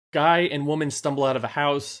guy and woman stumble out of a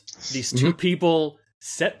house, these two people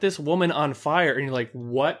set this woman on fire, and you're like,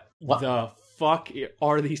 what the fuck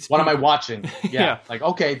are these people? What am I watching? Yeah. Like,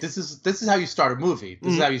 okay, this is how you start a movie.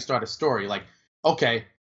 This is how you start a story. Like, okay,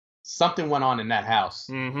 something went on in that house.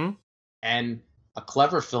 And a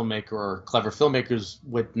clever filmmaker or clever filmmakers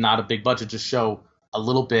with not a big budget just show a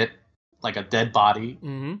little bit, like a dead body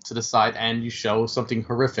to the side, and you show something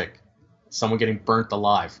horrific. Someone getting burnt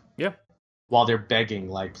alive. Yeah. While they're begging,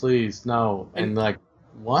 like, please, no. And like,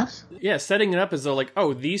 what? Yeah, setting it up as though, like,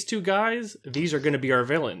 oh, these two guys, these are going to be our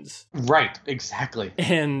villains. Right, exactly.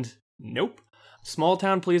 And nope. Small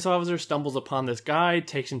town police officer stumbles upon this guy,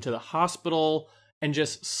 takes him to the hospital, and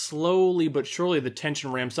just slowly but surely the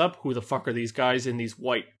tension ramps up. Who the fuck are these guys in these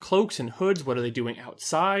white cloaks and hoods? What are they doing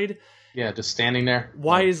outside? Yeah, just standing there.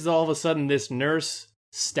 Why is all of a sudden this nurse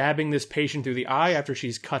stabbing this patient through the eye after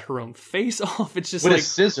she's cut her own face off? It's just with like a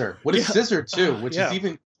scissor. With a scissor too, which is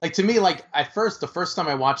even like, to me, like at first, the first time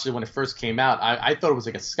I watched it when it first came out, I thought it was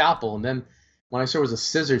like a scalpel, and then when I saw it was a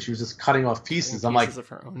scissor, she was just cutting off pieces. I'm like, of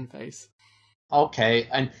her own face. Okay,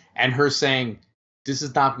 and her saying, "This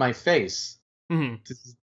is not my face." And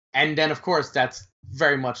then of course that's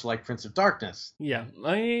very much like Prince of Darkness. Yeah.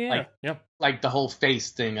 Like the whole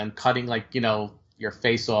face thing and cutting, like, your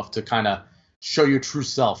face off to kind of show your true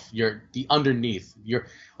self, the underneath. You're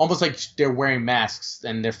almost like they're wearing masks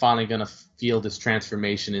and they're finally going to feel this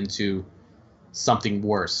transformation into something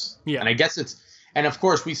worse. Yeah. And I guess and of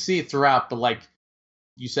course we see it throughout, but like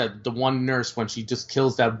you said, the one nurse, when she just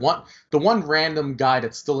kills the one random guy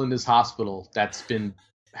that's still in this hospital that's been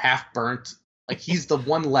half burnt, like he's the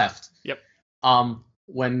one left. Yep.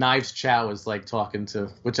 When Knives Chow is like talking to,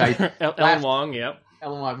 which I Ellen Wong, yep.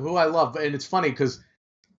 Ellen Wong, who I love, and it's funny because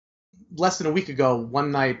less than a week ago,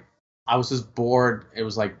 one night I was just bored. It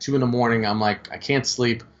was like 2 a.m. I'm like, I can't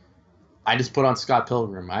sleep. I just put on Scott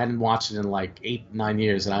Pilgrim. I hadn't watched it in like 8, 9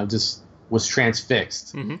 years, and I just was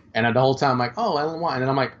transfixed. Mm-hmm. And the whole time I'm like, oh, Ellen Wine. And then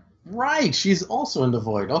I'm like, right, she's also in The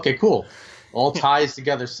Void. Okay, cool. All ties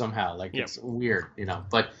together somehow. Like, it's weird, you know.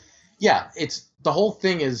 But yeah, it's the whole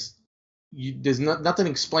thing is there's nothing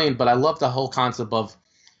explained, but I love the whole concept of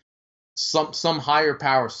some higher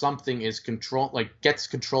power, something is gets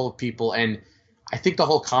control of people. And I think the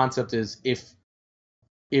whole concept is if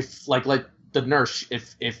like the nurse,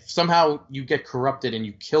 if somehow you get corrupted and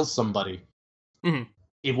you kill somebody, mm-hmm.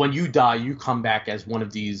 if when you die you come back as one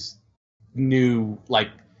of these new, like,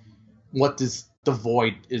 what does the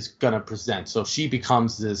Void is gonna present. So she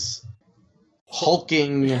becomes this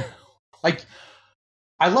hulking, like,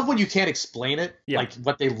 I love when you can't explain it, like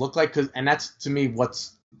what they look like, and that's to me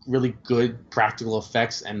what's really good practical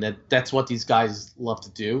effects, and that's what these guys love to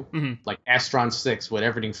do. Mm-hmm. Like Astron 6 with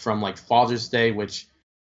everything from like Father's Day, which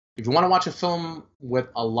if you want to watch a film with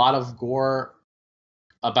a lot of gore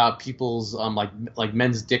about people's like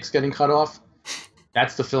men's dicks getting cut off,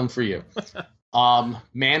 that's the film for you.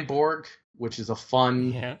 Manborg, which is a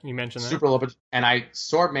fun, you mentioned that, super low budget, and I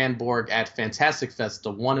saw Manborg at Fantastic Fest,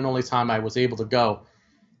 the one and only time I was able to go,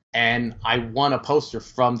 and I won a poster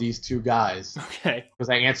from these two guys. Okay. Because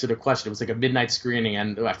I answered a question. It was like a midnight screening,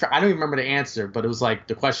 and I don't even remember the answer, but it was like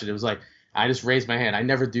the question. It was like, I just raised my hand. I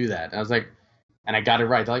never do that. And I was like, and I got it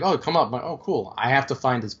right. They're like, oh, come up. I'm like, oh, cool. I have to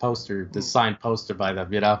find this poster, this signed poster by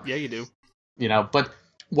them, you know? Yeah, you do. You know, but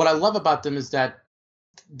what I love about them is that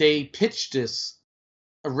they pitched this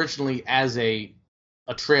originally as a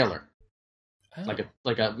trailer, like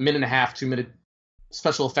a minute and a half, 2-minute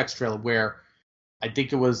special effects trailer, where I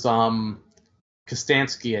think it was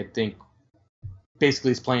Kostansky, I think,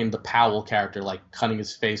 basically is playing the Powell character, like cutting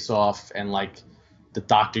his face off and like the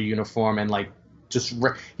doctor uniform, and like just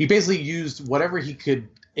he basically used whatever he could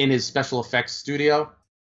in his special effects studio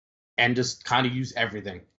and just kind of use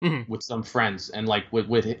everything with some friends, and like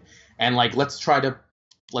with it, and like let's try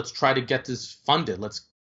to get this funded.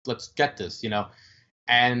 Let's get this, you know.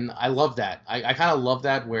 And I love that. I kind of love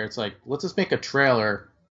that, where it's like, let's just make a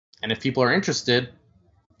trailer, and if people are interested,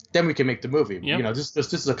 then we can make the movie. Yep. You know, this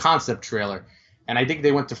is a concept trailer. And I think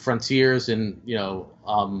they went to Frontiers in, you know,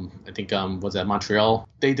 I think was that Montreal.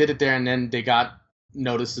 They did it there, and then they got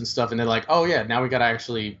noticed and stuff, and they're like, oh yeah, now we gotta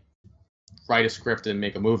actually write a script and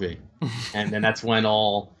make a movie. And then that's when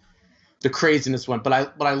all the craziness went. But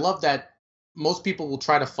I love that most people will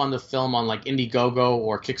try to fund a film on like Indiegogo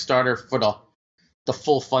or Kickstarter for the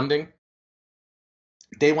full funding.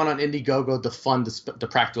 They went on Indiegogo to fund the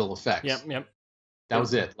practical effects. Yep. That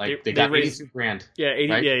was it. Like they got raised, $82,000. Yeah,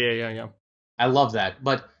 80. Right? Yeah. I love that.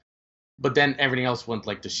 But then everything else went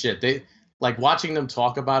like to shit. They like watching them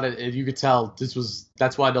talk about it, and you could tell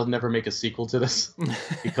that's why they'll never make a sequel to this,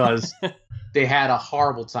 because they had a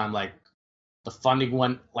horrible time. Like the funding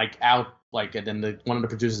went like out, like, and then one of the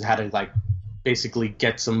producers had to like basically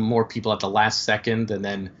get some more people at the last second, and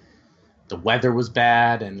then the weather was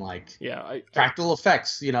bad, and like practical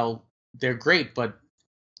effects, you know, they're great, but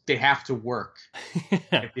they have to work.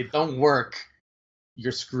 If they don't work,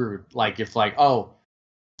 you're screwed. Like if like, oh,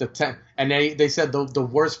 and they said the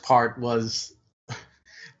worst part was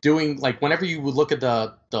doing, like, whenever you would look at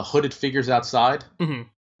the hooded figures outside,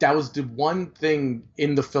 that was the one thing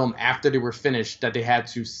in the film after they were finished that they had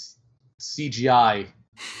to CGI,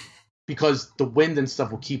 because the wind and stuff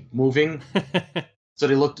will keep moving. So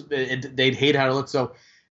they'd hate how it looked. So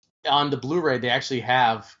on the Blu-ray, they actually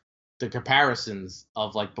have the comparisons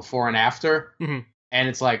of like before and after. And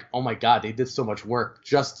it's like, oh my God, they did so much work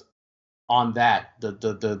just on that,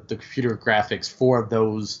 the computer graphics for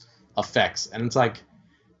those effects. And it's like,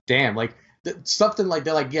 damn, like something like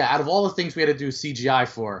they're like, yeah, out of all the things we had to do CGI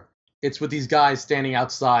for, it's with these guys standing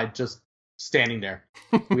outside, just standing there.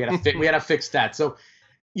 We had to fix that. So,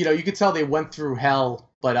 you know, you could tell they went through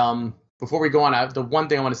hell. But before we go on, the one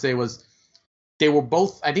thing I want to say was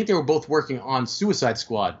I think they were both working on Suicide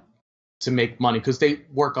Squad to make money, because they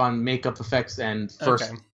work on makeup effects and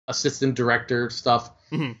first assistant director stuff.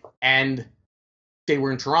 And they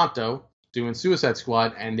were in Toronto doing Suicide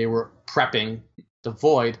Squad, and they were prepping The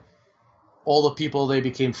Void. All the people they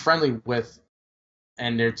became friendly with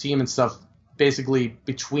and their team and stuff, basically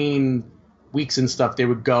between weeks and stuff, they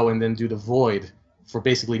would go and then do The Void for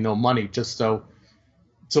basically no money, just so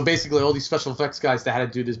basically all these special effects guys that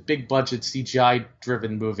had to do this big budget CGI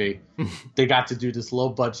driven movie, they got to do this low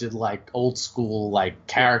budget, like old school, like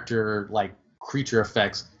character, like creature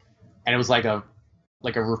effects. And it was like a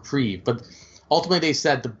reprieve. But ultimately they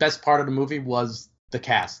said the best part of the movie was the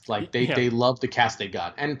cast. Like they loved the cast they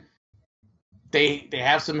got. And they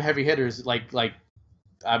have some heavy hitters.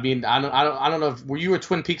 I mean, I don't know. Were you a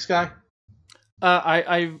Twin Peaks guy?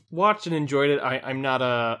 I watched and enjoyed it.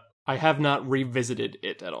 I have not revisited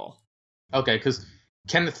it at all. Okay, because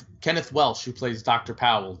Kenneth Welsh, who plays Dr.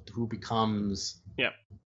 Powell, who becomes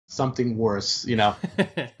something worse,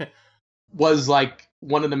 was like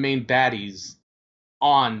one of the main baddies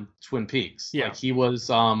on Twin Peaks. Yeah. Like he was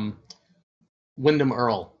Wyndham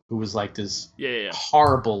Earl, who was like this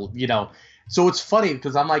horrible, So it's funny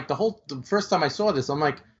because I'm like the first time I saw this, I'm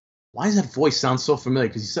like, why does that voice sound so familiar?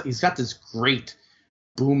 Because he's got this great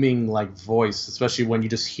booming like voice, especially when you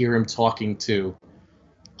just hear him talking to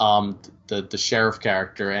the sheriff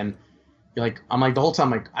character, and you're like, I'm like the whole time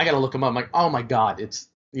like I gotta look him up. I'm like, oh my god, it's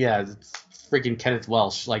freaking Kenneth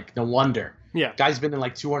Welsh. Like no wonder. Yeah, guy's been in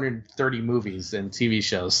like 230 movies and TV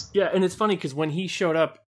shows. Yeah, and it's funny because when he showed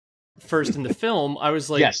up first in the film, I was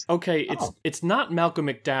like, okay, it's not Malcolm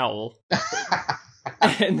McDowell,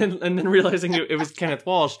 and then realizing it was Kenneth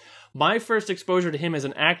Walsh. My first exposure to him as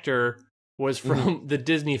an actor was from the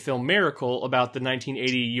Disney film Miracle about the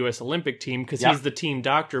 1980 U.S. Olympic team, because he's the team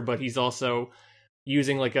doctor, but he's also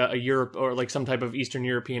using like a Europe or like some type of Eastern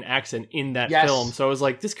European accent in that film. So I was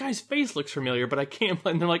like, this guy's face looks familiar, but I can't.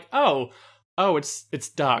 And they're like, oh, it's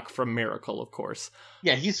Doc from Miracle, of course.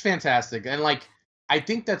 Yeah, he's fantastic, and like I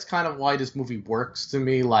think that's kind of why this movie works to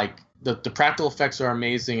me. Like the practical effects are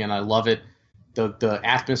amazing, and I love it. The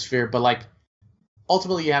atmosphere, but like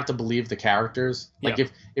ultimately you have to believe the characters. Like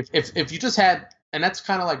if you just had, and that's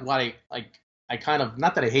kind of like what I kind of,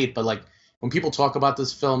 not that I hate, but like when people talk about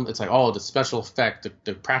this film, it's like, oh, the special effect,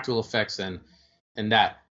 the practical effects, and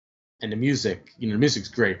that, and the music. The music's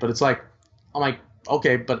great, but it's like, I'm like,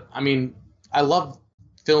 okay, but I mean, I love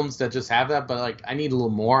films that just have that, but like I need a little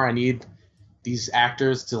more. I need these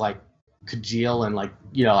actors to like congeal, and like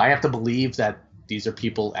I have to believe that these are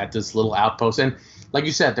people at this little outpost. And like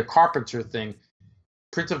you said, the Carpenter thing,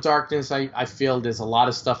 Prince of Darkness, I feel there's a lot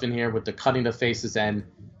of stuff in here with the cutting the faces, and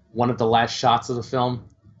one of the last shots of the film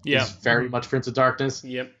is very much Prince of Darkness.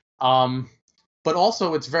 Yep. But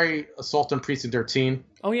also it's very Assault on Precinct 13.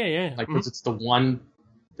 Oh yeah. Like because it's the one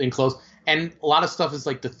thing close, and a lot of stuff is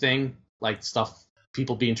like The Thing, like stuff,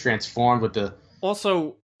 people being transformed with the.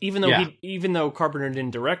 Also, even though Carpenter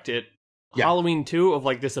didn't direct it, Halloween 2 of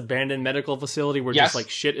like this abandoned medical facility where just like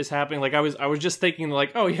shit is happening. Like I was just thinking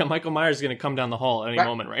like, oh yeah, Michael Myers is gonna come down the hall at any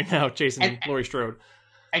moment right now, chasing Laurie Strode.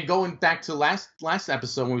 And going back to last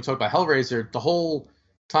episode when we talked about Hellraiser, the whole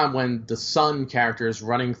time when the son character is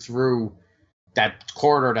running through that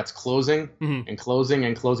corridor that's closing and closing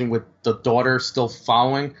and closing with the daughter still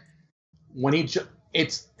following, when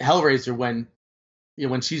it's Hellraiser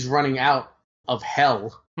when she's running out of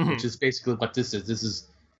hell, which is basically what this is. This is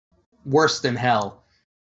worse than hell.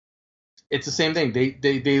 It's the same thing. They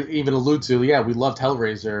even allude to, we loved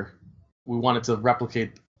Hellraiser. We wanted to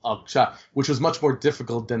replicate a shot, which was much more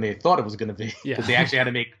difficult than they thought it was going to be. Because they actually had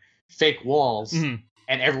to make fake walls, and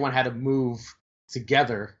everyone had to move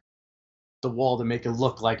together the wall to make it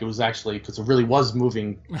look like it was actually, because it really was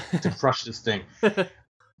moving to crush this thing.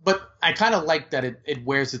 But I kind of like that it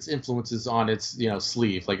wears its influences on its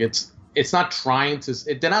sleeve. Like it's not trying to.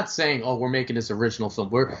 They're not saying, oh, we're making this original film.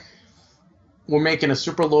 We're making a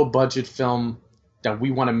super low budget film that we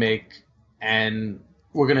want to make, and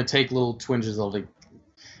we're gonna take little twinges of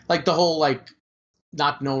like the whole like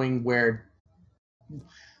not knowing where.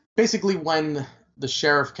 Basically, when the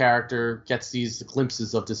sheriff character gets these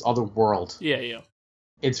glimpses of this other world,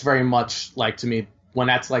 it's very much like, to me, when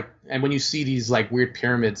that's like, and when you see these like weird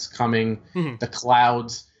pyramids coming, the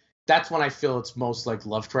clouds, that's when I feel it's most like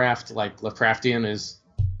Lovecraftian, is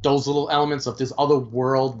those little elements of this other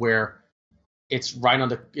world where it's right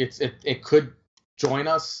on it could join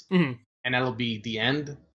us, and that'll be the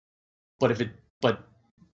end. But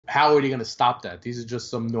how are they going to stop that? These are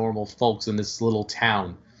just some normal folks in this little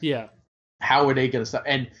town. Yeah. How are they going to stop?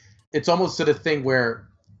 And it's almost to the thing where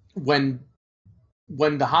when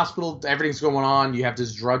the hospital, everything's going on, you have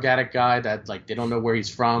this drug addict guy that like they don't know where he's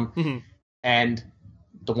from, and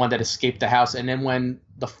the one that escaped the house, and then when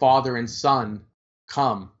the father and son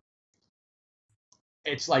come,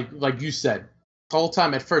 it's like you said, the whole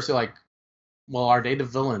time at first they're like, well, are they the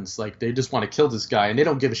villains? Like they just want to kill this guy, and they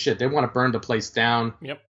don't give a shit. They want to burn the place down,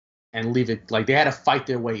 and leave it. Like they had to fight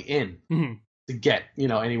their way in to get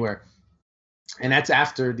anywhere. And that's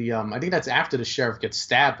after I think that's after the sheriff gets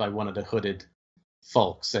stabbed by one of the hooded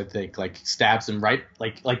folks. I think like stabs him right,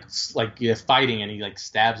 like you're fighting, and he like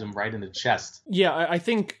stabs him right in the chest. Yeah, I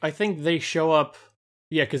think they show up.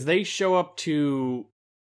 Yeah, because they show up to.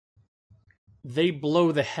 They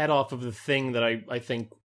blow the head off of the thing that I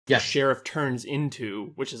think Yes. sheriff turns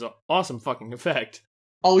into, which is an awesome fucking effect.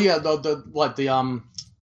 Oh yeah, that's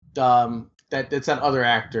that other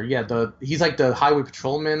actor. Yeah, he's like the highway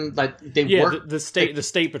patrolman. Like they work the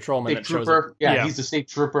state patrolman that shows trooper. up. Yeah, he's the state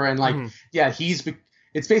trooper, and like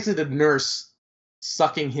it's basically the nurse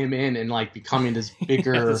sucking him in and like becoming this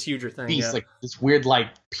bigger this huger thing, beast, like this weird like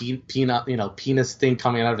peanut, penis thing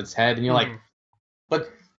coming out of its head, and you're like, but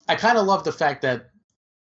I kind of love the fact that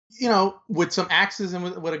with some axes and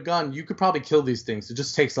with a gun, you could probably kill these things. It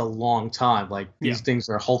just takes a long time. Like these things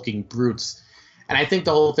are hulking brutes. And I think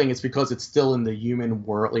the whole thing is because it's still in the human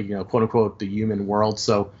world, quote unquote, the human world.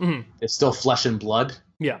 So it's still flesh and blood.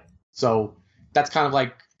 Yeah. So that's kind of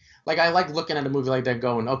like I like looking at a movie like that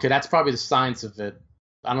going, okay, that's probably the science of it.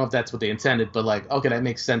 I don't know if that's what they intended, but like, okay, that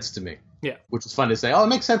makes sense to me. Yeah. Which is fun to say. Oh, it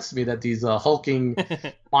makes sense to me that these hulking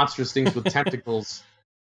monstrous things with tentacles,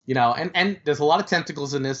 and there's a lot of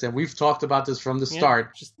tentacles in this, and we've talked about this from the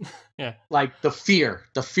start. Like the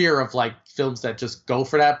fear of like films that just go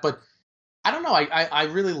for that. But I don't know. I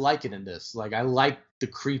really like it in this. Like I like the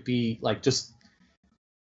creepy, like just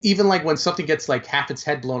even like when something gets like half its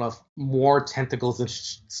head blown off, more tentacles and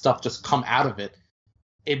stuff just come out of it.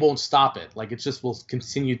 It won't stop it. Like it just will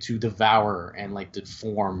continue to devour and like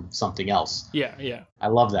deform something else. Yeah. I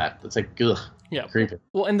love that. It's like, ugh. Yeah. Creepy.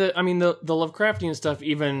 Well, and the Lovecraftian stuff,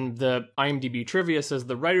 even the IMDb trivia says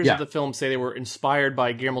the writers of the film say they were inspired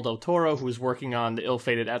by Guillermo del Toro, who was working on the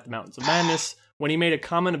ill-fated At the Mountains of Madness, when he made a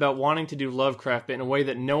comment about wanting to do Lovecraft in a way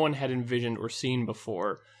that no one had envisioned or seen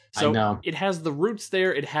before. So I know. It has the roots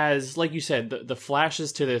there. It has, like you said, the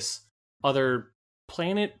flashes to this other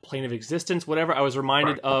plane of existence, whatever. I was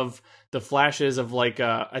reminded of the flashes of like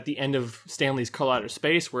at the end of Stanley's Call Out of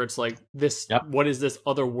Space, where it's like this, what is this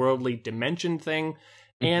otherworldly dimension thing?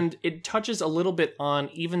 And it touches a little bit on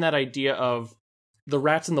even that idea of the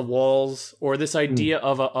rats in the walls, or this idea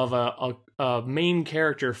of a main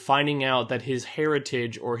character finding out that his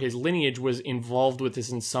heritage or his lineage was involved with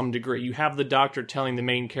this in some degree. You have the doctor telling the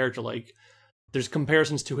main character, like, there's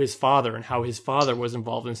comparisons to his father and how his father was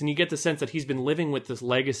involved in this. And you get the sense that he's been living with this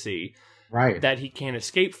legacy that he can't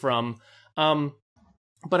escape from.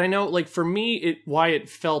 But I know, like, for me, why it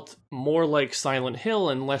felt more like Silent Hill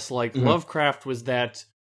and less like Lovecraft was that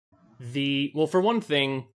for one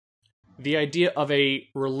thing, the idea of a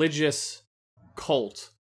religious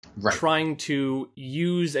cult trying to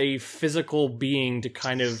use a physical being to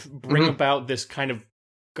kind of bring about this kind of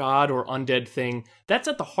god or undead thing, that's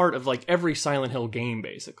at the heart of like every Silent Hill game,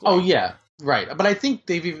 basically. Oh yeah, right. But I think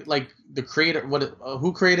they've even like the creator,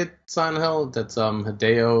 who created Silent Hill? That's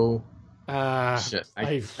Hideo. Shit,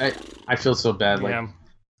 I feel so bad. Like,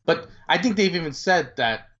 but I think they've even said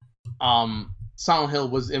that Silent Hill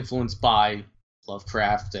was influenced by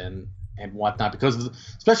Lovecraft and whatnot, because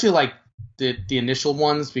especially like the initial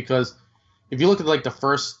ones, because if you look at like the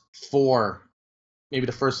first four, maybe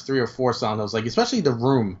the first 3 or 4 Silent Hills, like especially The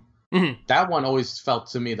Room, that one always felt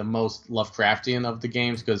to me the most Lovecraftian of the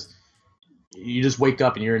games, because you just wake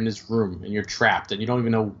up and you're in this room and you're trapped and you don't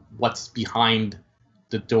even know what's behind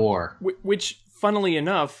the door. Which, funnily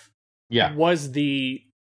enough, was the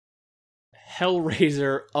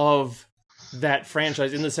Hellraiser of that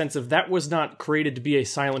franchise, in the sense of that was not created to be a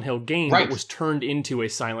Silent Hill game, but was turned into a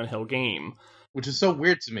Silent Hill game. Which is so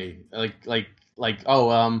weird to me.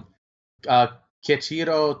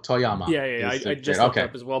 Kichiro Toyama. Yeah. I just looked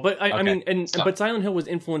up as well. But I mean, but Silent Hill was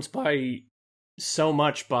influenced by so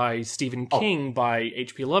much by Stephen King, by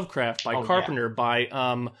H.P. Lovecraft, by Carpenter, by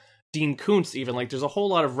Dean Koontz. Even like, there's a whole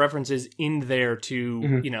lot of references in there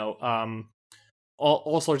to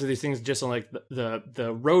all sorts of these things, just on like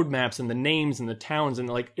the road maps and the names and the towns, and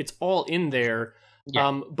like it's all in there.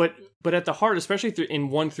 But at the heart, especially in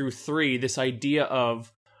 1 through 3, this idea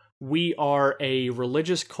of we are a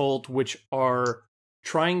religious cult which are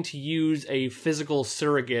trying to use a physical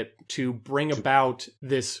surrogate to bring about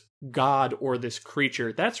this god or this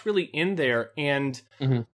creature. That's really in there. And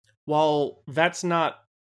while that's not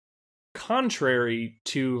contrary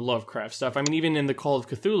to Lovecraft stuff, I mean, even in the Call of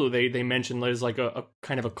Cthulhu, they mention there's like a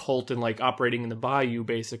kind of a cult and like operating in the bayou,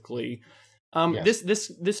 basically.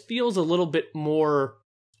 This feels a little bit more,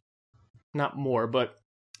 not more, but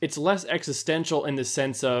it's less existential in the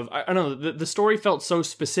sense of, I don't know, the story felt so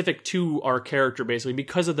specific to our character, basically,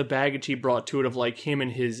 because of the baggage he brought to it of like him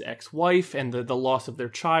and his ex-wife and the loss of their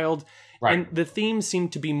child. And the themes seem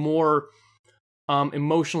to be more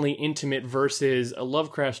emotionally intimate versus a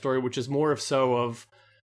Lovecraft story, which is more of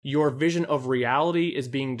your vision of reality is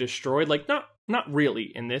being destroyed. Like, not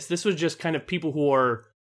really in this. This was just kind of people who are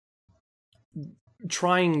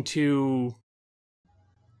trying to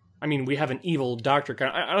I mean, we have an evil doctor kind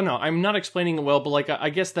of, I don't know. I'm not explaining it well, but like, I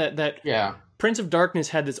guess that Yeah. Prince of Darkness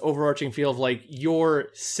had this overarching feel of like your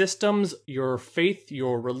systems, your faith,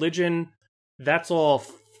 your religion, that's all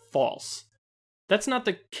false. That's not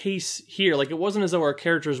the case here. Like, it wasn't as though our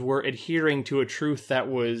characters were adhering to a truth that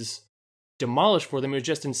was demolished for them. It was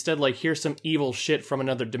just instead like, here's some evil shit from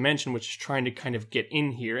another dimension, which is trying to kind of get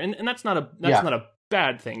in here. And that's not a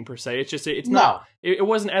bad thing per se. It's just, it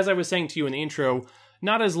wasn't, as I was saying to you in the intro,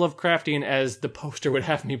 not as Lovecraftian as the poster would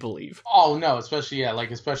have me believe. Oh no, especially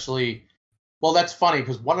well, that's funny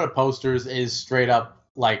because one of the posters is straight up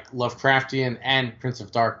like Lovecraftian and Prince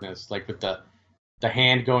of Darkness, like with the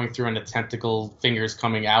hand going through and the tentacle fingers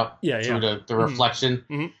coming out through the reflection.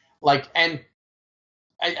 Mm-hmm. Like, and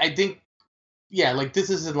I think, yeah, like this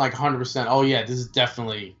isn't like 100%. Oh yeah, this is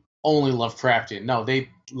definitely only Lovecraftian. No, they,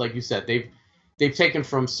 like you said, they've taken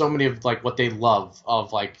from so many of like what they love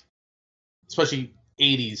of like, especially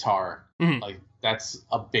 80s horror. Mm-hmm. Like that's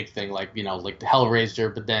a big thing. Like, you know, like the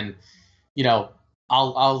Hellraiser, but then, you know,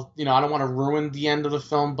 I'll you know, I don't want to ruin the end of the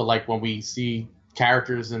film, but like when we see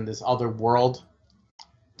characters in this other world,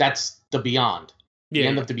 that's the Beyond. The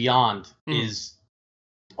end of the Beyond is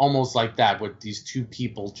almost like that, with these two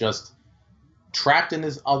people just trapped in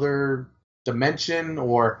this other dimension,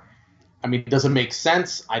 or I mean, does it make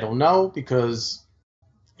sense? I don't know, because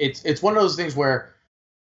it's one of those things where,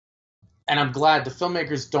 and I'm glad the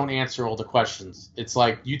filmmakers don't answer all the questions. It's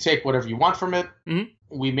like, you take whatever you want from it.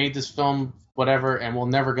 Mm-hmm. We made this film, whatever, and we're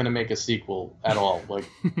never going to make a sequel at all. Like,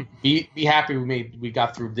 be happy we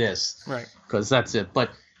got through this. Right. Because that's it.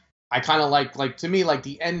 But I kind of like, to me, like,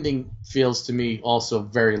 the ending feels to me also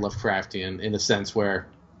very Lovecraftian in the sense where,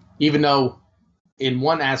 even though in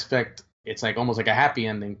one aspect it's like almost like a happy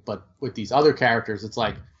ending, but with these other characters, it's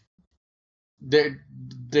like they're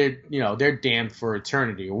damned for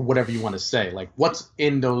eternity, or whatever you want to say. Like, what's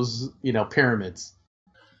in those, you know, pyramids?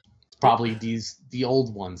 Probably the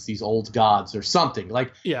old ones, these old gods or something.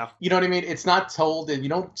 Like, yeah, you know what I mean? It's not told, and you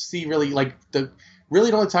don't see really like the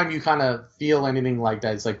only time you kind of feel anything like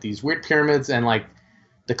that is like these weird pyramids, and like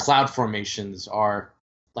the cloud formations are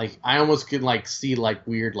like, I almost could like see like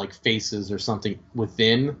weird like faces or something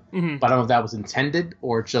within, mm-hmm. but I don't know if that was intended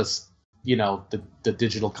or just, you know, the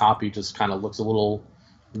digital copy just kind of looks a little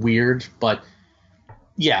weird. But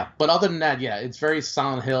yeah, but other than that, yeah, it's very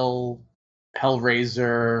Silent Hill,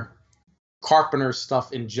 Hellraiser, Carpenter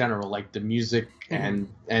stuff in general, like the music and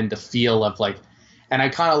the feel of like, and I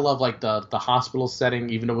kind of love like the hospital setting,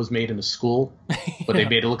 even though it was made in a school, but they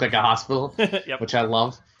made it look like a hospital, yep. which I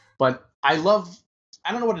love. But I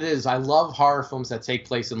don't know what it is. I love horror films that take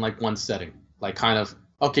place in like one setting, like kind of,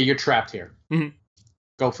 okay, you're trapped here. Mm-hmm.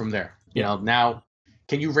 Go from there. You know, now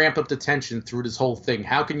can you ramp up the tension through this whole thing?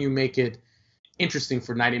 How can you make it interesting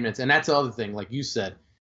for 90 minutes? And that's the other thing, like you said,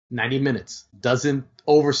 90 minutes doesn't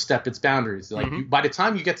overstep its boundaries. Like, mm-hmm. by the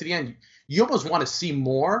time you get to the end, you almost want to see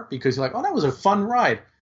more, because you're like, oh, that was a fun ride.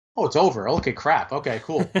 Oh, it's over. Okay, crap. Okay,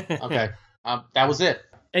 cool. Okay, that was it.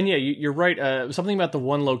 And yeah, you're right. Something about the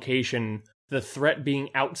one location, the threat being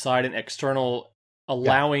outside and external,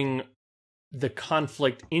 allowing the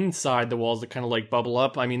conflict inside the walls to kind of like bubble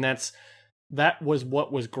up. I mean, that was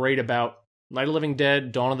what was great about Night of the Living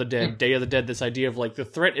Dead, Dawn of the Dead, Day of the Dead. This idea of like the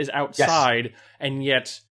threat is outside, and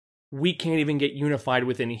yet we can't even get unified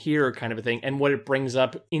within here, kind of a thing. And what it brings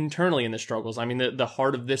up internally in the struggles. I mean, the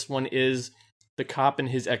heart of this one is the cop and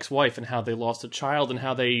his ex-wife, and how they lost a child, and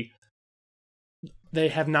how they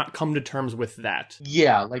have not come to terms with that.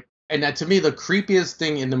 Yeah, like, and that, to me, the creepiest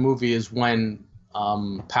thing in the movie is when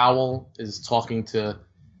Powell is talking to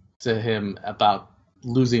him about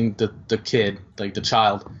losing the kid, like the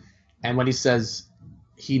child, and when he says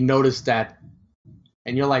he noticed that,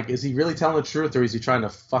 and you're like, is he really telling the truth, or is he trying to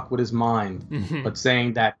fuck with his mind? Mm-hmm. But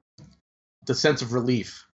saying that the sense of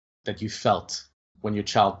relief that you felt when your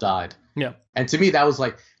child died. Yeah. And to me, that was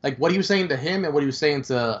like what he was saying to him and what he was saying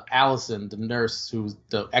to Allison, the nurse, who's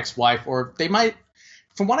the ex-wife, or they might,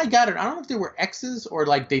 from what I gathered, I don't know if they were exes or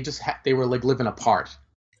like they just they were like living apart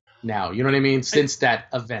now. You know what I mean? Since that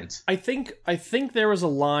event. I think there was a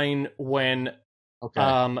line when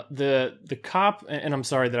the cop, and I'm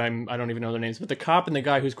sorry that I don't even know their names, but the cop and the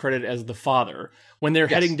guy who's credited as the father, when they're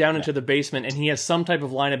heading down into the basement, and he has some type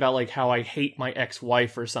of line about like how I hate my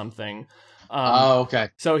ex-wife or something. Okay.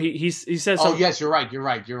 So he says. Oh yes, you're right.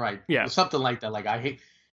 Yeah, something like that. Like, I hate.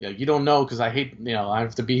 You know, you don't know because I hate. You know, I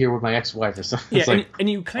have to be here with my ex-wife or something. Yeah, like, and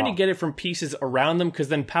you kind of get it from pieces around them, because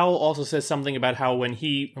then Powell also says something about how when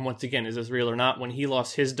he, and once again, is this real or not? When he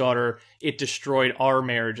lost his daughter, it destroyed our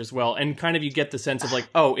marriage as well, and kind of you get the sense of like,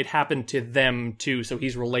 oh, it happened to them too, so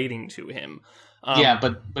he's relating to him. Yeah,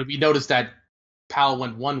 but we noticed that Powell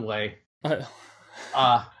went one way,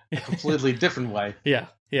 a completely different way. Yeah.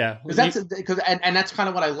 And that's kind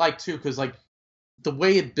of what I like too, because like the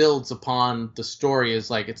way it builds upon the story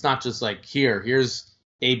is like it's not just like here's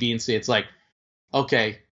A, B, and C. It's like,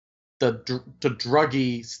 okay, the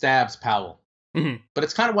druggie stabs Powell, but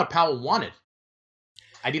it's kind of what Powell wanted.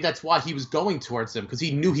 I think that's why he was going towards him, because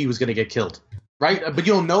he knew he was going to get killed, right? But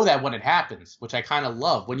you don't know that when it happens, which I kind of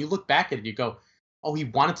love. When you look back at it, you go, oh, he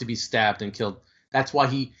wanted to be stabbed and killed. That's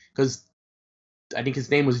why because I think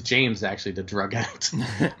his name was James, actually, the drug addict.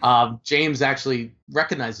 James actually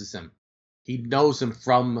recognizes him. He knows him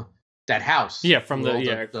from that house. Yeah, from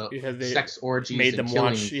the sex orgies. Made them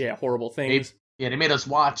watch, horrible things. They made us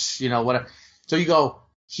watch, whatever. So you go,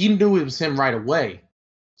 he knew it was him right away.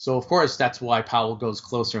 So of course that's why Powell goes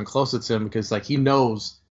closer and closer to him, because like he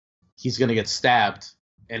knows he's gonna get stabbed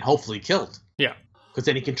and hopefully killed. Yeah. Because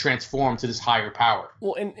then he can transform to this higher power.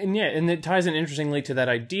 Well, and it ties in interestingly to that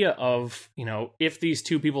idea of, if these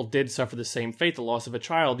two people did suffer the same fate, the loss of a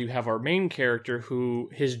child, you have our main character who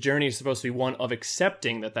his journey is supposed to be one of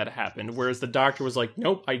accepting that happened, whereas the doctor was like,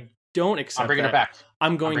 nope, I don't accept that. I'm bringing it back.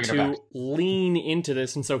 I'm going to lean into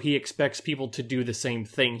this, and so he expects people to do the same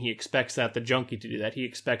thing. He expects the junkie to do that. He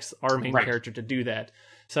expects our main character to do that.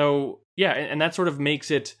 So, yeah, and that sort of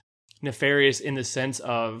makes it nefarious in the sense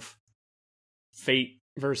of fate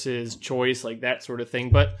versus choice, like that sort of thing.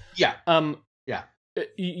 But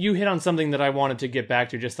you hit on something that I wanted to get back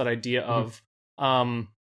to, just that idea of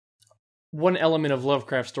one element of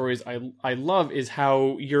Lovecraft stories I love is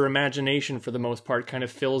how your imagination, for the most part, kind of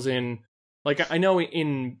fills in. Like, I know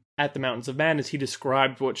in At the Mountains of Madness, he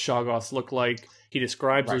described what Shoggoths look like. He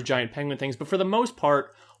describes those giant penguin things. But for the most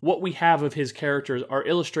part, what we have of his characters are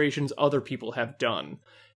illustrations other people have done.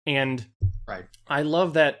 And I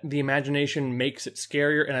love that the imagination makes it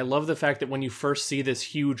scarier. And I love the fact that when you first see this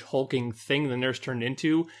huge hulking thing the nurse turned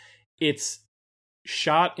into, it's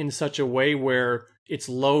shot in such a way where it's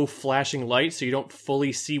low flashing light, so you don't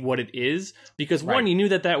fully see what it is. Because one, you knew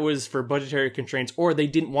that was for budgetary constraints, or they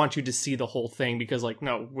didn't want you to see the whole thing because, like,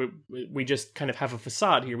 no, we just kind of have a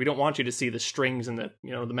facade here. We don't want you to see the strings and the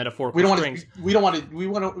the metaphorical strings. We don't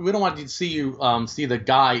want to see you see the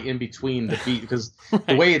guy in between the feet, because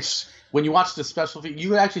the way it's when you watch the special feed, you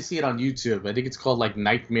can actually see it on YouTube. I think it's called like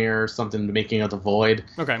Nightmare or something, The Making of the Void.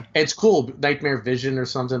 Okay, it's cool, Nightmare Vision or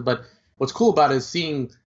something. But what's cool about it is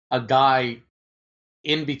seeing a guy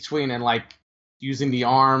in between and like using the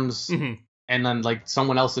arms and then like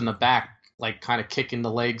someone else in the back like kind of kicking the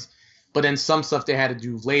legs. But then some stuff they had to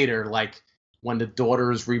do later, like when the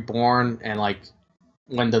daughter is reborn and like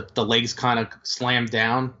when the legs kind of slam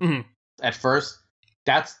down at first.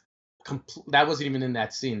 That wasn't even in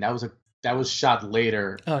that scene. That was shot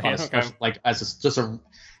later. Okay. Like as just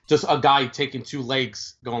a guy taking two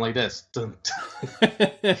legs going like this.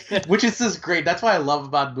 Which is just great. That's what I love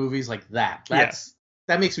about movies like that.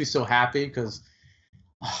 That makes me so happy, because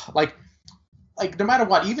like no matter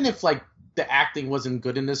what, even if like the acting wasn't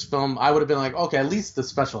good in this film, I would have been like, okay, at least the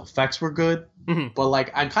special effects were good. But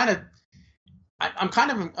like I'm kind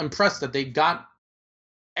of impressed that they got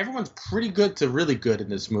everyone's pretty good to really good in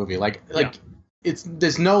this movie.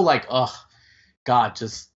 There's no like, oh God,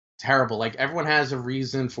 just terrible. Like everyone has a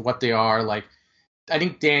reason for what they are. Like I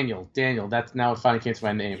think Daniel, that's now it finally came to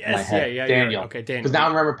my name. Yes, my head. yeah. Daniel. Okay, Daniel. Because now I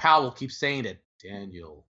remember Powell keeps saying it.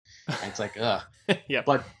 Daniel. And it's like, ugh. Yeah.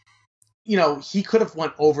 But he could have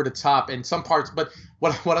went over the top in some parts. But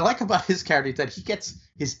what I like about his character is that he gets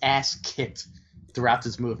his ass kicked throughout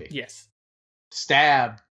this movie. Yes.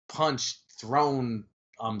 Stabbed, punched, thrown,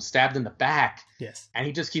 stabbed in the back. Yes. And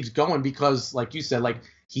he just keeps going because, like you said, like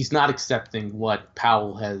he's not accepting what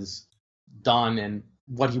Powell has done and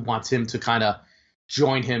what he wants him to kind of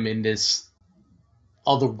join him in this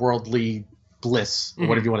otherworldly bliss, or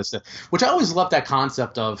whatever you want to say. Which I always love that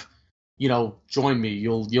concept of, join me.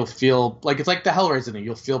 You'll feel like it's like the Hellraiser thing.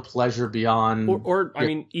 You'll feel pleasure beyond, or I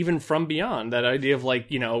mean, even from beyond. That idea of like,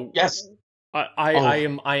 yes, I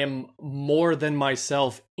am more than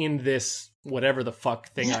myself in this whatever the fuck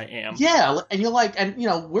thing I am. Yeah, and you're like, and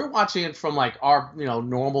we're watching it from like our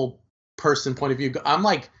normal person point of view. I'm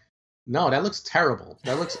like, no, that looks terrible.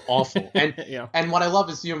 That looks awful. And and what I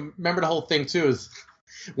love is remember the whole thing too is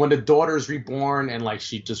when the daughter is reborn and like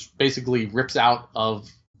she just basically rips out of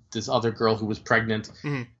this other girl who was pregnant.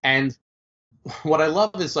 And what I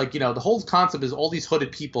love is like, the whole concept is all these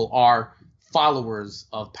hooded people are followers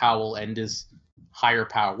of Powell and this higher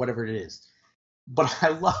power, whatever it is. But I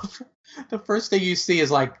love the first thing you see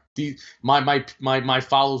is like my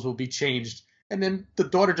followers will be changed. And then the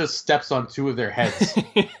daughter just steps on two of their heads.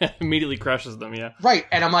 Immediately crushes them, yeah. Right.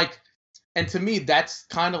 And I'm like, and to me, that's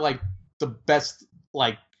kind of like the best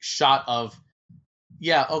like shot of,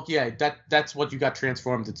 yeah, oh yeah, that's what you got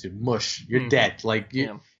transformed into. Mush. You're dead. Like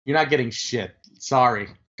you're not getting shit. Sorry,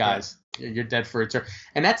 guys. Yeah. You're dead for eternity.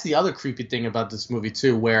 And that's the other creepy thing about this movie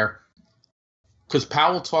too, where because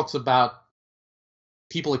Powell talks about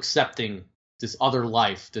people accepting this other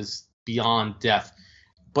life, this beyond death.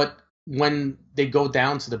 But when they go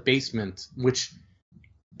down to the basement, which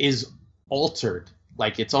is altered,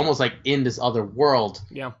 like it's almost like in this other world.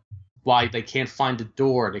 Yeah. Why they can't find a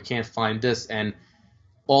door, they can't find this, and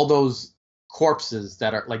all those corpses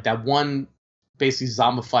that are like that one basically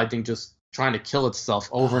zombified thing just trying to kill itself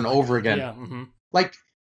over and over again. Yeah. Mm-hmm. Like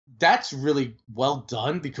that's really well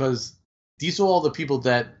done because these are all the people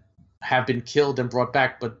that have been killed and brought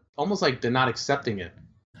back, but almost like they're not accepting it.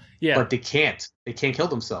 Yeah. But they can't kill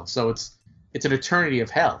themselves. So it's an eternity of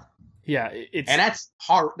hell. Yeah. And that's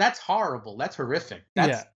horrible. That's horrific.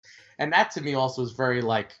 And that to me also is very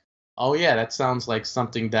like, oh yeah, that sounds like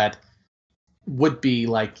something that would be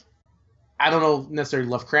like, I don't know necessarily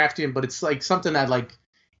Lovecraftian, but it's like something that like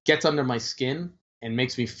gets under my skin and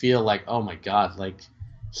makes me feel like, oh my God, like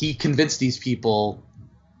he convinced these people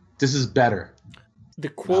this is better. The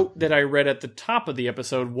quote that I read at the top of the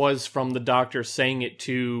episode was from the doctor saying it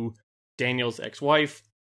to Daniel's ex-wife.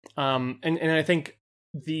 And I think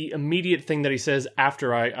the immediate thing that he says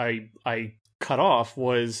after I cut off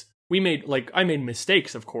was, I made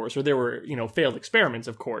mistakes, of course, or there were, failed experiments,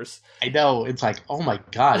 of course. I know. It's like, oh my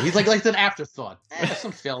God. He's like an afterthought.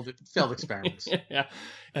 Some failed experiments. Yeah.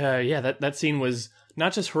 That scene was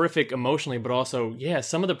not just horrific emotionally, but also,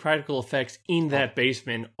 some of the practical effects in that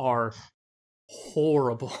basement are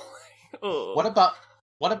horrible. What about,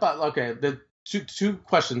 okay, the two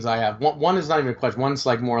questions I have. One is not even a question. One's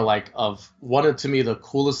like more like one of, to me, the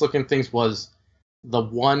coolest looking things was the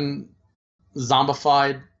one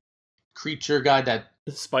zombified creature guy that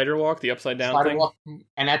spider walk, the upside down thing. Walk.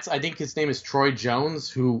 And I think his name is Troy Jones,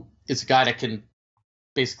 who is a guy that can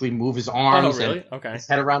basically move his arms and his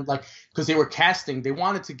head around, like, because they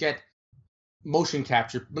wanted to get motion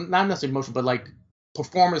capture, not necessarily motion, but like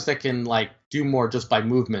performers that can like do more just by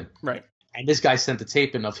movement. Right. And this guy sent the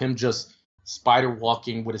tape in of him just spider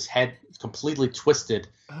walking with his head completely twisted.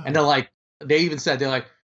 Oh. And they even said, they're like,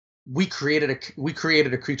 we created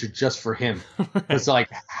a creature just for him. Right. It's like,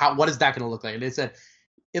 what is that going to look like? And they said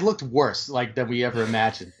it looked worse like than we ever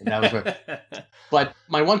imagined. And that was right. But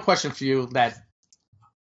my one question for you, that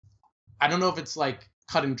I don't know if it's like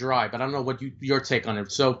cut and dry, but I don't know what your take on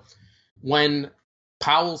it. So when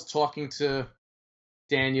Powell's talking to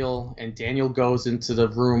Daniel and Daniel goes into the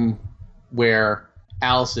room where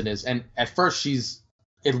Allison is, and at first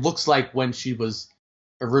it looks like when she was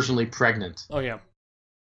originally pregnant. Oh yeah.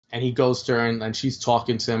 And he goes to her and she's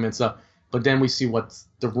talking to him and stuff. But then we see what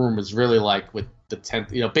the room is really like with the tent.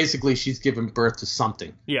 Basically she's given birth to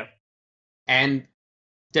something. Yeah. And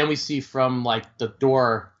then we see from like the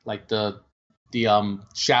door, like the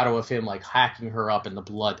shadow of him like hacking her up in the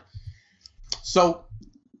blood. So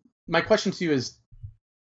my question to you is,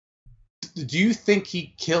 do you think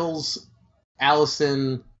he kills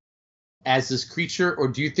Allison as this creature, or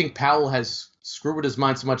do you think Powell has screwed with his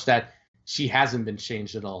mind so much that she hasn't been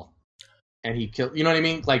changed at all, and he killed? You know what I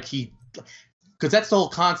mean? Like because that's the whole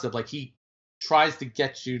concept. Like he tries to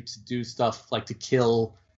get you to do stuff like to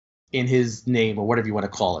kill in his name or whatever you want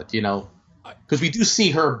to call it. Because we do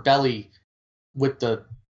see her belly with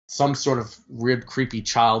some sort of weird, creepy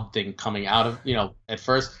child thing coming out of at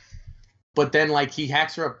first, but then like he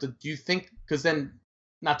hacks her up. Do you think? Because then,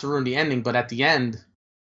 not to ruin the ending, but at the end,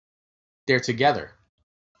 they're together.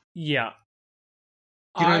 Yeah.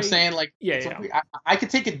 You know what I'm saying? Like, yeah. I could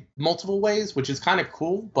take it multiple ways, which is kind of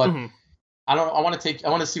cool, but I want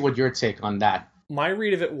to see what your take on that. My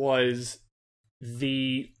read of it was,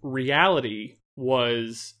 the reality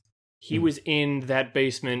was he was in that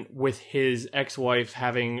basement with his ex-wife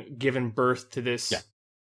having given birth to this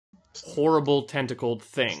horrible tentacled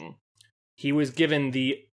thing. He was given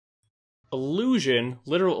the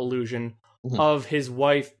literal illusion of his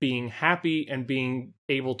wife being happy and being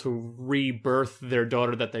able to rebirth their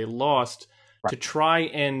daughter that they lost, to try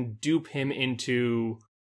and dupe him into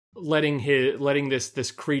letting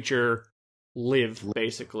this creature live,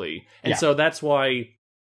 basically. And so that's why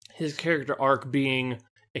his character arc being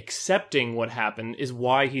accepting what happened is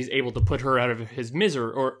why he's able to put her out of his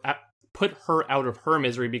misery, or put her out of her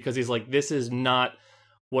misery, because he's like, this is not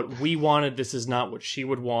what we wanted, this is not what she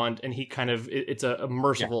would want, and he kind of, it's a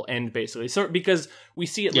merciful end, basically. So because we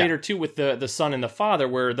see it later too with the son and the father,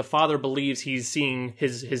 where the father believes he's seeing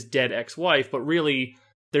his dead ex-wife, but really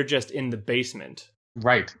they're just in the basement.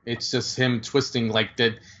 Right. It's just him twisting like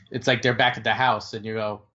that. It's like they're back at the house, and you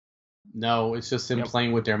go, No, it's just him Yep.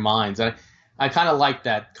 playing with their minds. I kind of like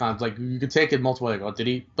that concept. Like you could take it multiple ways. Like, oh, did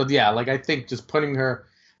he? But yeah, like I think just putting her.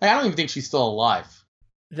 Like, I don't even think she's still alive.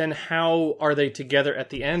 Then how are they together at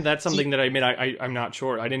the end? That's something that I admit I'm not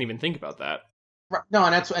sure. I didn't even think about that. Right. No,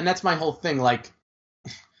 and that's my whole thing. Like,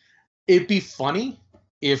 it'd be funny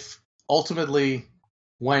if ultimately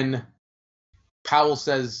when Powell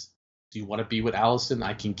says, "Do you want to be with Allison?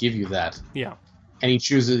 I can give you that." Yeah. And he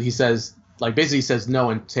chooses. He says, like, basically, he says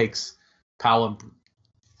no and takes Powell and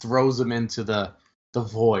throws him into the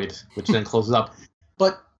void, which then closes up.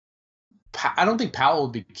 But I don't think Powell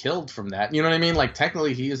would be killed from that. You know what I mean? Like,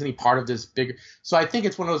 technically, isn't he part of this bigger? So I think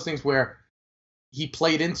it's one of those things where he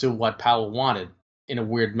played into what Powell wanted in a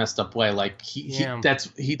weird, messed up way. Like he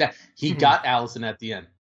got Allison at the end.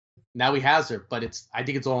 Now he has her, but I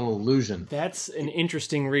think it's all an illusion. That's an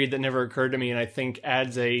interesting read that never occurred to me, and I think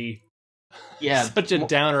adds Yeah, such a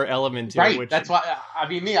downer element to it. Right. That's why. I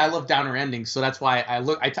mean, I love downer endings, so that's why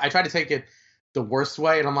I try to take it the worst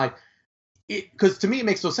way, and I'm like, because to me it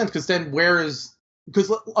makes no sense. Because then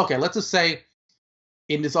okay, let's just say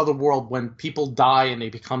in this other world when people die and they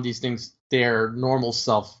become these things, their normal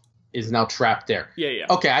self is now trapped there. Yeah.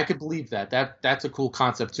 Okay, I could believe that. That's a cool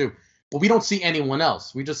concept too. But we don't see anyone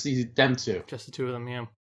else. We just see them two. Just the two of them, yeah.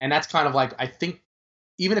 And that's kind of like, I think,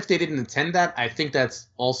 even if they didn't intend that, I think that's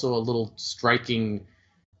also a little striking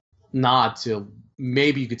nod to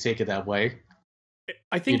maybe you could take it that way.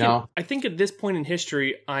 I think I think at this point in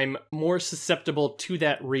history, I'm more susceptible to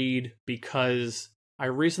that read because I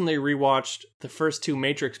recently rewatched the first two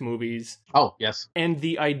Matrix movies. Oh, yes. And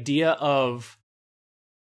the idea of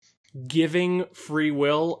giving free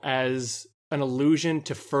will as an illusion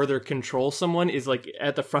to further control someone is like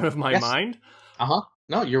at the front of my mind.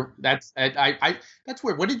 No, that's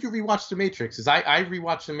weird. When did you rewatch The Matrix? Because I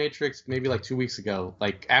rewatched The Matrix maybe like 2 weeks ago,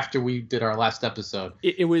 like after we did our last episode.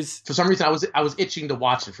 It was, for some reason I was itching to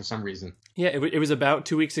watch it for some reason. Yeah, it was about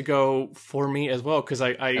 2 weeks ago for me as well, because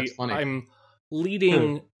I'm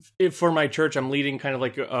leading for my church. I'm leading kind of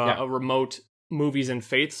like a remote movies and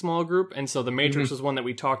faith small group, and so The Matrix was one that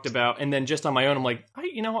we talked about, and then just on my own I'm like, I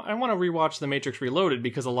want to rewatch The Matrix Reloaded,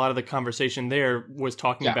 because a lot of the conversation there was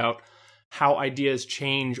talking about how ideas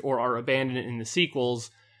change or are abandoned in the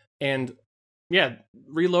sequels. And yeah,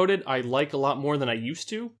 Reloaded I like a lot more than I used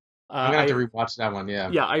to. I'm gonna have to rewatch that one.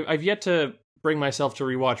 I've yet to bring myself to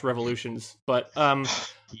rewatch Revolutions, but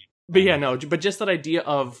but just that idea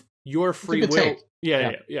of your free will,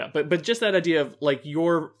 but just that idea of like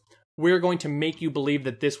we're going to make you believe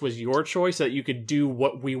that this was your choice, so that you could do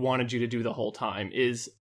what we wanted you to do the whole time, is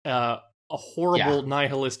a horrible,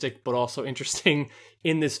 nihilistic, but also interesting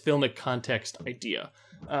in this filmic context idea.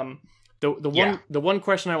 The one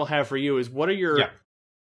question I will have for you is, what are your...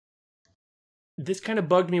 This kind of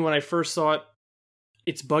bugged me when I first saw it.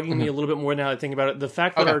 It's bugging me a little bit more now that I think about it. The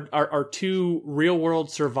fact that our two real-world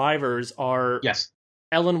survivors are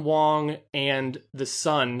Ellen Wong and the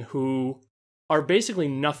son, who are basically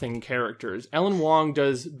nothing characters. Ellen Wong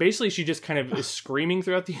she just kind of is screaming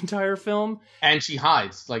throughout the entire film. And she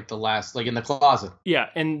hides, like in the closet. Yeah,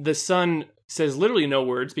 and the son says literally no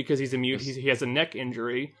words because he's a mute. He has a neck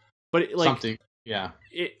injury. But something, yeah.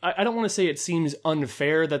 I don't want to say it seems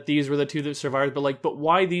unfair that these were the two that survived, but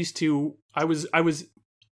why these two? I was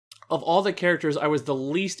of all the characters, I was the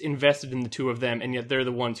least invested in the two of them, and yet they're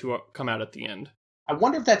the ones who come out at the end. I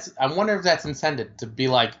wonder if that's intended to be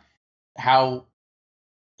like how,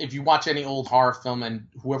 if you watch any old horror film and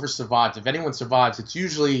whoever survives, if anyone survives, it's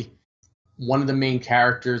usually one of the main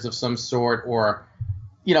characters of some sort, or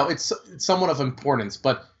it's somewhat of importance.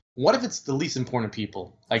 But what if it's the least important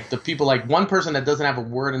people, like the people, like one person that doesn't have a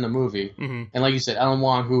word in the movie, and like you said, Ellen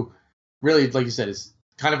Wong, who really, like you said, is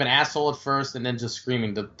kind of an asshole at first and then just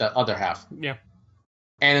screaming the other half. Yeah.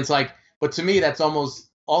 And it's like, but to me that's almost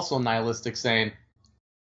also nihilistic, saying,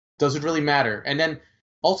 does it really matter? And then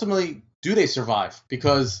ultimately, do they survive?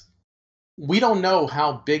 Because we don't know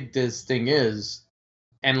how big this thing is.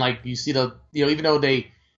 And like you see even though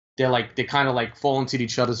they kind of like fall into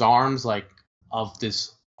each other's arms, like of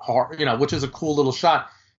this horror, which is a cool little shot.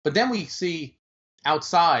 But then we see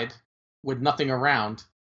outside with nothing around,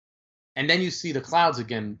 and then you see the clouds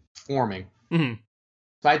again forming. Mm-hmm.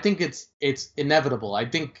 So I think it's inevitable. I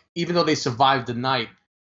think even though they survived the night,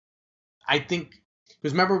 I think,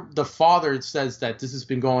 because remember the father says that this has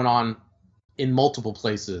been going on in multiple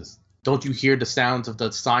places. Don't you hear the sounds of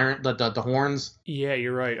the siren, the horns? Yeah,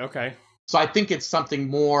 you're right. Okay. So I think it's something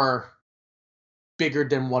more bigger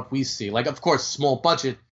than what we see. Like, of course, small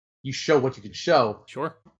budget, you show what you can show.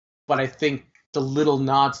 Sure. But I think the little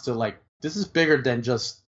nods to like, this is bigger than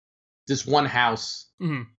just this one house,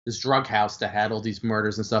 this drug house that had all these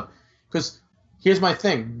murders and stuff. because here's my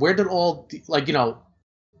thing: where did all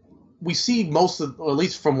we see most of, or at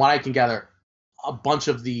least from what I can gather, a bunch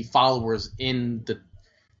of the followers in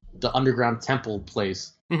the underground temple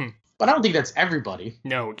place. Mm-hmm. But I don't think that's everybody.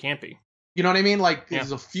 No, it can't be. You know what I mean? Like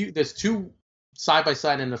there's two side by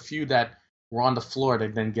side and a few that were on the floor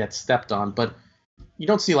that then get stepped on, but you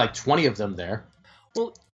don't see like 20 of them there.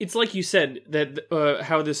 Well, it's like you said, that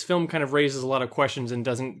how this film kind of raises a lot of questions and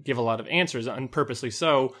doesn't give a lot of answers, and purposely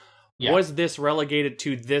so. Yeah. Was this relegated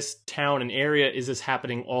to this town and area? Is this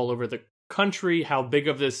happening all over the country? How big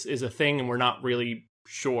of this is a thing? And we're not really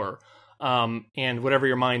sure. And whatever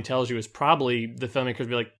your mind tells you is probably the filmmakers will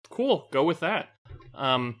be like, cool, go with that.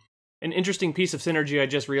 An interesting piece of synergy I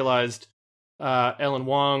just realized, Ellen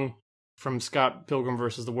Wong from Scott Pilgrim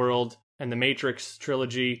vs. the World and the Matrix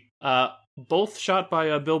trilogy, both shot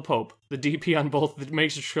by Bill Pope, the DP on both the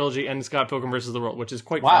Matrix trilogy and Scott Pilgrim vs. the World, which is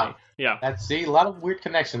quite funny. Yeah, that's a lot of weird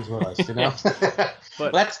connections with us, you know.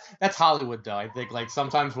 But that's Hollywood, though. I think like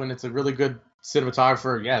sometimes when it's a really good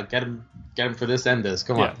cinematographer, yeah, get him for this and this.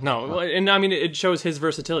 Come on. No, and I mean it shows his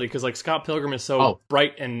versatility because like Scott Pilgrim is so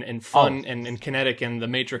bright and fun and kinetic, and the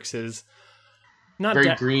Matrix is not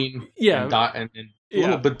very green. Yeah, and a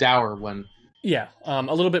little bit dour when. Yeah, a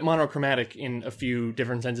little bit monochromatic in a few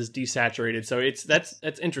different senses, desaturated. So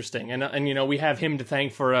that's interesting, and you know we have him to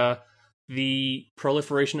thank for the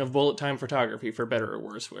proliferation of bullet time photography, for better or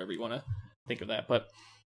worse, whatever you want to think of that. But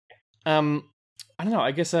I don't know.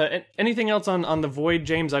 I guess anything else on the Void,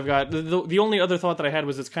 James? I've got the only other thought that I had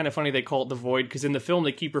was it's kind of funny they call it the Void because in the film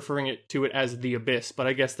they keep referring to it as the Abyss, but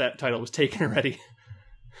I guess that title was taken already.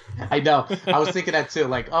 I know. I was thinking that too.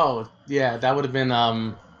 Like, oh yeah, that would have been.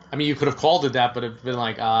 I mean, you could have called it that, but it'd been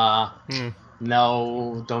like,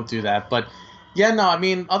 no, don't do that. But yeah, no, I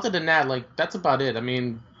mean, other than that, like, that's about it. I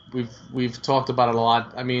mean, we've talked about it a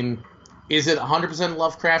lot. I mean, is it 100%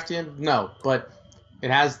 Lovecraftian? No, but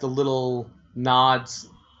it has the little nods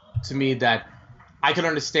to me that I can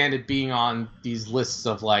understand it being on these lists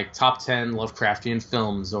of like top 10 Lovecraftian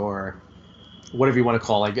films or whatever you want to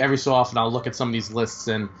call it. Like every so often I'll look at some of these lists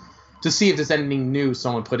and to see if there's anything new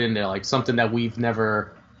someone put in there, like something that we've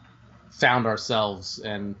never found ourselves,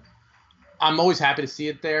 and I'm always happy to see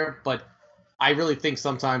it there, but I really think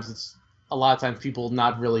sometimes it's a lot of times people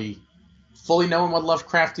not really fully knowing what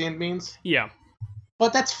Lovecraftian means. Yeah.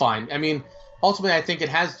 But that's fine. I mean, ultimately I think it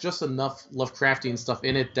has just enough Lovecraftian stuff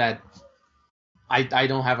in it that I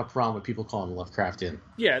don't have a problem with people calling it Lovecraftian.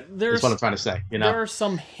 Yeah, that's what I'm trying to say. You know? There are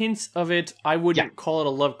some hints of it. I wouldn't call it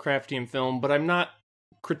a Lovecraftian film, but I'm not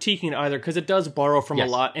critiquing it either because it does borrow from a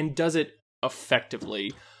lot and does it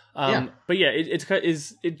effectively. But yeah,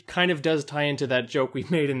 it kind of does tie into that joke we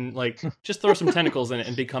made in like just throw some tentacles in it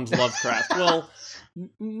and becomes Lovecraft. Well,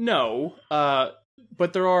 no,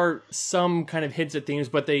 but there are some kind of hints at themes,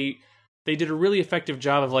 but they did a really effective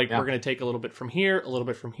job of like we're going to take a little bit from here, a little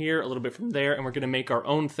bit from here, a little bit from there, and we're going to make our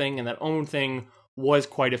own thing, and that own thing was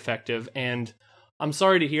quite effective. And I'm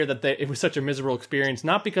sorry to hear that it was such a miserable experience.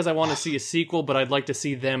 Not because I want to see a sequel, but I'd like to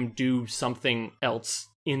see them do something else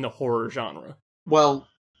in the horror genre. Well.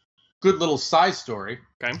 Good little side story.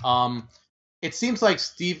 Okay. It seems like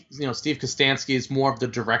Steve Kostanski is more of the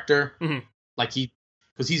director. Mm-hmm. Like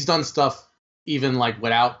because he's done stuff even like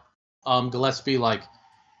without Gillespie. Like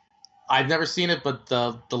I've never seen it, but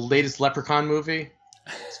the latest Leprechaun movie,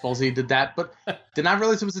 supposedly he did that, but did not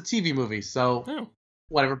realize it was a TV movie. So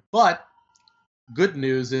whatever. But good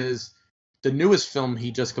news is the newest film he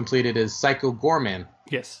just completed is Psycho Goreman.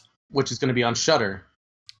 Yes. Which is going to be on Shudder.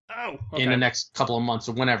 Oh, okay. In the next couple of months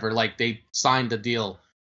or whenever, like they signed the deal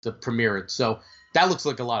to premiere it. So that looks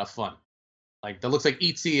like a lot of fun. Like that looks like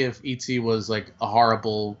E.T. if E.T. was like a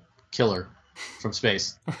horrible killer from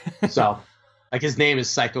space. So like his name is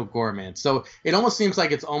Psycho Goreman. So it almost seems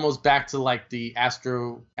like it's almost back to like the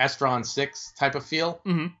Astron 6 type of feel.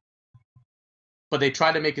 Mm-hmm. But they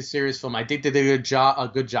tried to make a serious film. I think they did a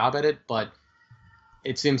good job at it, but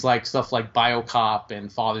it seems like stuff like BioCop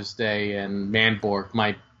and Father's Day and Manborg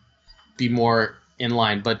might be more in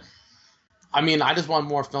line. But I mean, I just want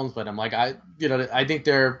more films by them. Like I think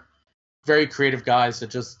they're very creative guys that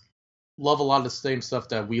just love a lot of the same stuff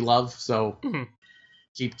that we love. So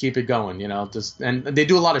keep it going, you know. And they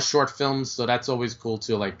do a lot of short films, so that's always cool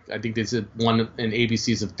too. Like I think they did one in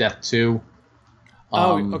ABCs of Death 2.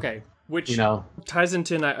 Okay. Which ties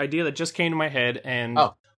into an idea that just came to my head, and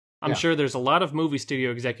I'm sure there's a lot of movie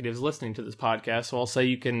studio executives listening to this podcast, so I'll say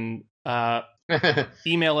you can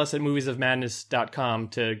email us at moviesofmadness.com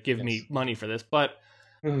to give me money for this. But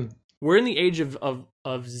we're in the age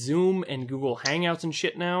of Zoom and Google Hangouts and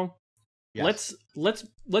shit now. Yes.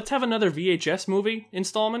 Let's have another VHS movie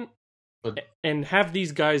installment and have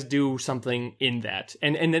these guys do something in that.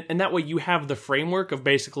 And that way you have the framework of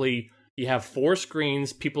basically you have 4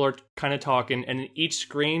 screens, people are kind of talking, and in each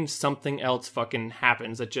screen something else fucking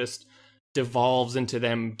happens that just devolves into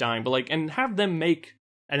them dying. But like, and have them make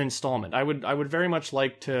an installment. I'd very much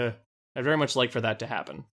like for that to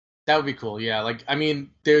happen. That would be cool. Yeah, like I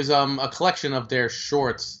mean, there's a collection of their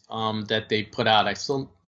shorts that they put out.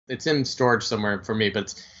 It's in storage somewhere for me, but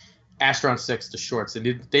it's Astron 6, the shorts.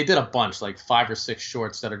 They did a bunch, like 5 or 6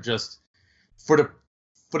 shorts that are just for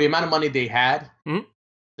the amount of money they had. Mm-hmm.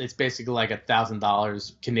 It's basically like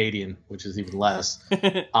 $1,000 Canadian, which is even less,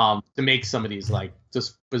 to make some of these like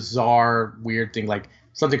just bizarre, weird thing, like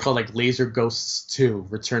something called like Laser Ghosts 2: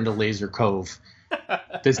 Return to Laser Cove.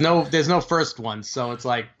 There's no first one, so it's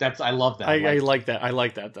like I love that. I like that. I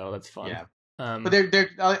like that though. That's fun. Yeah. But they're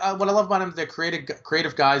what I love about them, they're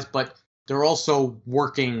creative guys, but they're also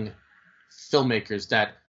working filmmakers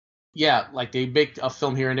that, yeah, like they make a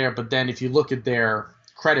film here and there, but then if you look at their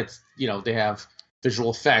credits, you know, they have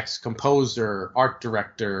visual effects, composer, art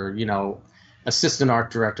director, you know, assistant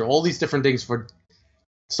art director, all these different things for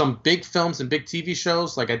some big films and big TV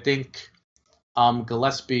shows. Like I think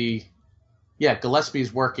Gillespie's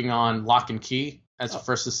working on Lock and Key as the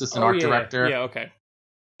first assistant art director. Yeah, okay.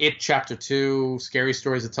 It Chapter 2, Scary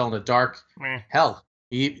Stories to Tell in the Dark. Meh. Hell,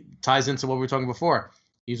 he ties into what we were talking before.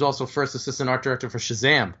 He's also first assistant art director for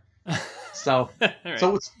Shazam. So, right.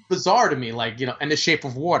 So it's bizarre to me, like, you know, and The Shape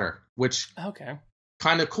of Water, which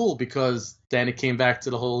kind of cool because then it came back to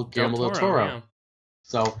the whole Guillermo del Toro. Yeah.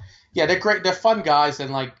 So, yeah, they're great. They're fun guys,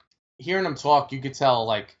 and like hearing them talk, you could tell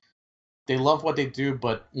like they love what they do,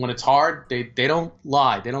 but when it's hard, they don't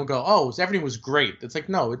lie. They don't go, "Oh, everything was great." It's like,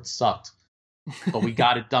 no, it sucked, but we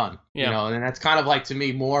got it done. Yeah. You know, and that's kind of like to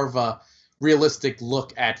me more of a realistic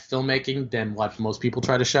look at filmmaking than what most people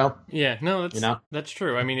try to show. Yeah, no, that's, you know? That's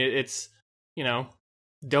true. I mean, it's, you know,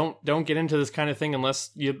 don't get into this kind of thing unless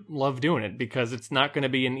you love doing it, because it's not going to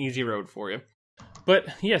be an easy road for you. But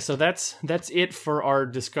yeah, so that's it for our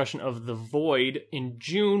discussion of The Void. In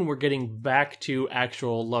June, we're getting back to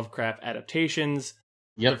actual Lovecraft adaptations.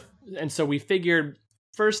 Yep. And so we figured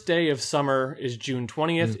first day of summer is June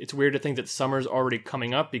 20th. It's weird to think that summer's already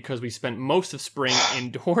coming up because we spent most of spring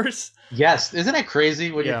indoors. Yes, isn't that crazy?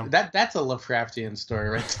 Yeah. That's a Lovecraftian story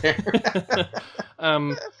right there.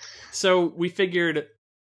 So we figured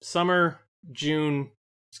summer, June,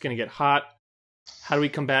 it's going to get hot. How do we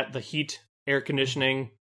combat the heat? Air conditioning.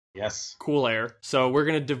 Yes. Cool Air. So we're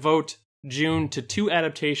going to devote June to 2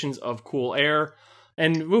 adaptations of Cool Air.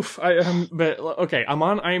 And but okay, I'm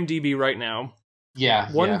on IMDb right now.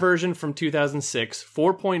 Yeah. One version from 2006,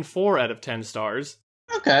 4.4 out of 10 stars.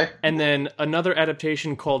 Okay. And then another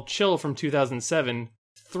adaptation called Chill from 2007,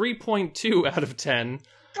 3.2 out of 10.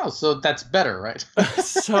 Oh, so that's better, right?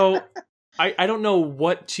 So I don't know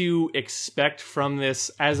what to expect from this.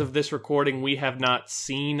 As of this recording, we have not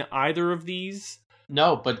seen either of these.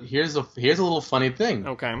 No, but here's a little funny thing.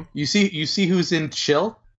 Okay. You see who's in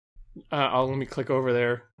Chill? Let me click over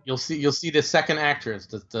there. You'll see the second actress,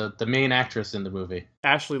 the main actress in the movie.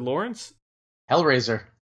 Ashley Lawrence? Hellraiser.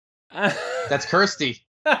 That's Kirsty.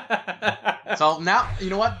 So now, you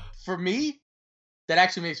know what? For me, that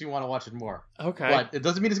actually makes me want to watch it more. Okay. But it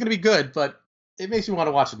doesn't mean it's going to be good, but it makes me want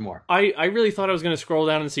to watch it more. I really thought I was going to scroll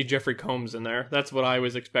down and see Jeffrey Combs in there. That's what I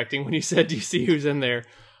was expecting when you said, "Do you see who's in there?"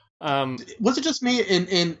 Was it just me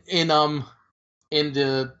in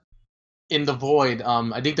the Void?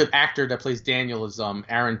 I think the actor that plays Daniel is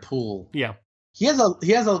Aaron Poole. Yeah. He has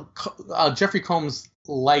a Jeffrey Combs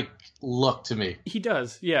like look to me. He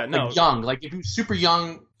does. Yeah. No. Like young, like if he was super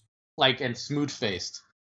young, like and smooth faced.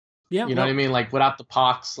 Yeah. You know what I mean? Like without the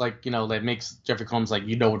pox, like, you know, that makes Jeffrey Combs like,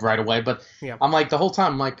 you know, it right away. But yeah. I'm like the whole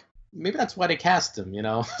time, I'm like, maybe that's why they cast him, you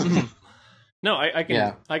know? No, I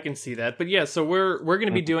can see that. But yeah, so we're going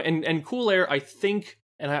to be doing and Cool Air, I think,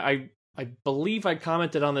 and I believe I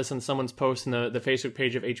commented on this on someone's post in the Facebook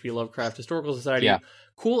page of H.P. Lovecraft Historical Society. Yeah.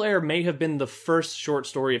 Cool Air may have been the first short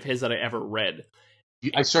story of his that I ever read.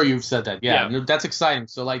 I saw you've said that. Yeah. That's exciting.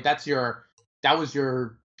 So like that was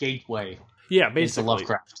your gateway. Yeah, basically. Into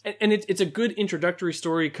Lovecraft. And it's a good introductory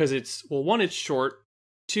story because it's, well, one, it's short.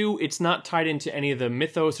 2, it's not tied into any of the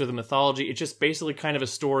mythos or the mythology. It's just basically kind of a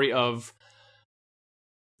story of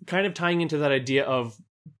kind of tying into that idea of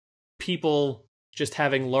people just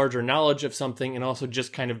having larger knowledge of something and also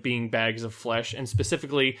just kind of being bags of flesh. And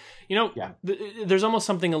specifically, you know, there's almost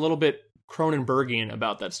something a little bit Cronenbergian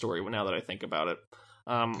about that story now that I think about it.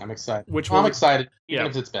 I'm excited. I'm excited, even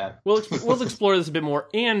if it's bad. We'll explore this a bit more.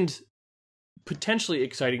 And potentially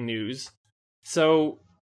exciting news. So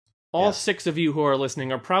all 6 of you who are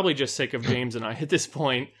listening are probably just sick of James and I at this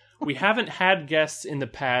point. we haven't had guests in the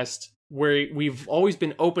past where we've always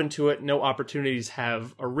been open to it. No opportunities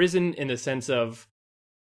have arisen in the sense of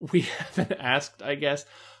we haven't asked, I guess.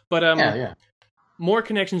 But more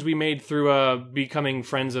connections we made through becoming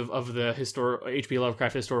friends of the H.P.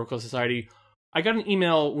 Lovecraft Historical Society. I got an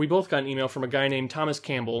email. We both got an email from a guy named Thomas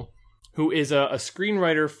Campbell, who is a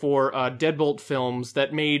screenwriter for Deadbolt Films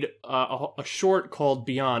that made a short called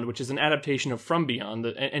Beyond, which is an adaptation of From Beyond,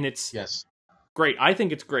 and it's great. I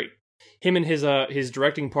think it's great. Him and his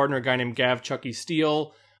directing partner, a guy named Gav Chucky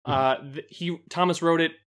Steele, Thomas wrote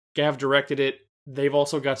it, Gav directed it. They've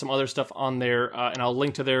also got some other stuff on there, and I'll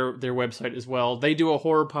link to their website as well. They do a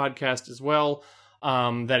horror podcast as well,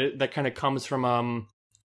 that kind of comes from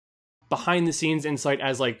behind the scenes insight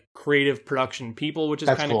as like creative production people, which is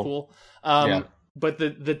kind of cool. But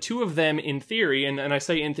the two of them in theory, and I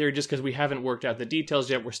say in theory just because we haven't worked out the details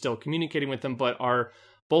yet, we're still communicating with them, but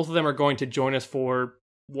both of them are going to join us for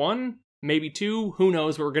one, maybe two, who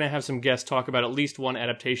knows, but we're going to have some guests talk about at least one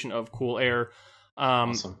adaptation of Cool Air.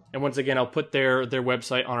 Awesome. And once again, I'll put their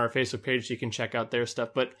website on our Facebook page so you can check out their stuff.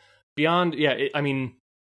 But Beyond,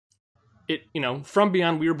 From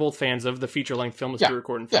Beyond, we were both fans of the feature-length film, was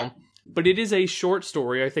pre-recorded film. But it is a short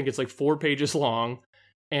story. I think it's like 4 pages long.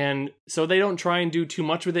 And so they don't try and do too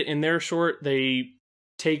much with it in their short. They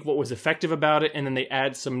take what was effective about it, and then they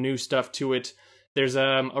add some new stuff to it. There's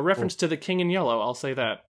a reference to The King in Yellow, I'll say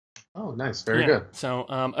that. Oh, nice. Very good. So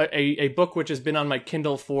a book which has been on my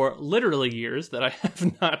Kindle for literally years that I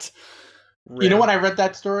have not read. You know when I read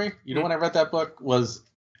that story? You know when I read that book? Was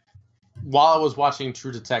while I was watching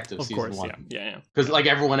True Detective season 1. Yeah. Because like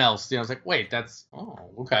everyone else, I was like, wait,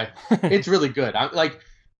 okay. It's really good. I'm like,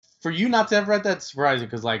 for you not to have read that, surprising,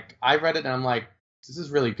 because like I read it and I'm like, this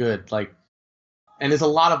is really good. Like, and there's a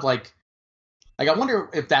lot of like I wonder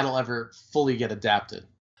if that'll ever fully get adapted.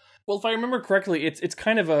 Well, if I remember correctly, it's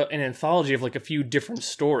kind of an anthology of like a few different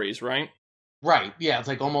stories, right? Right. Yeah, it's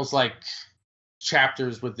like almost like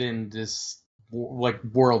chapters within this like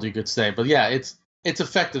world, you could say. But yeah, it's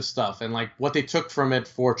effective stuff, and like what they took from it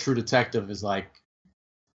for True Detective is like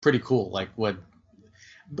pretty cool. Like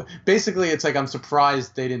basically it's like I'm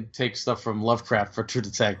surprised they didn't take stuff from Lovecraft for True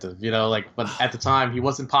Detective, but at the time he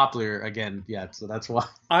wasn't popular again yet, so that's why.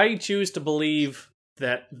 I choose to believe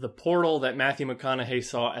that the portal that Matthew McConaughey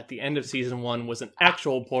saw at the end of season 1 was an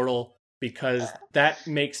actual portal, because that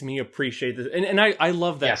makes me appreciate this. And I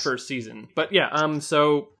love that first season. But yeah,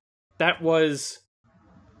 so that was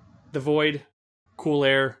The Void, Cool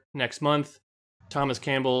Air next month. Thomas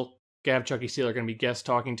Campbell, Gav Chucky Steele are going to be guests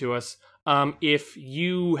talking to us. If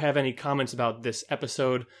you have any comments about this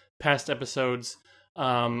episode, past episodes,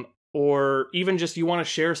 or even just you want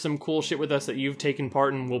to share some cool shit with us that you've taken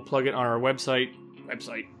part in, we'll plug it on our website,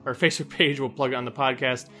 our Facebook page, we'll plug it on the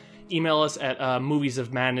podcast. Email us at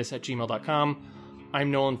moviesofmadness@gmail.com.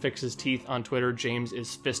 I'm Nolan Fixes Teeth on Twitter. James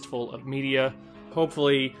is Fistful of Media.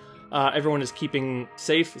 Hopefully everyone is keeping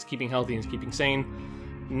safe, is keeping healthy, and is keeping sane.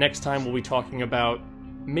 Next time we'll be talking about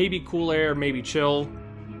maybe Cool Air, maybe Chill.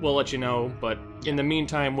 We'll let you know, but in the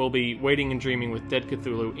meantime, we'll be waiting and dreaming with Dead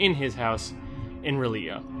Cthulhu in his house in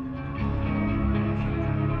R'lyeh.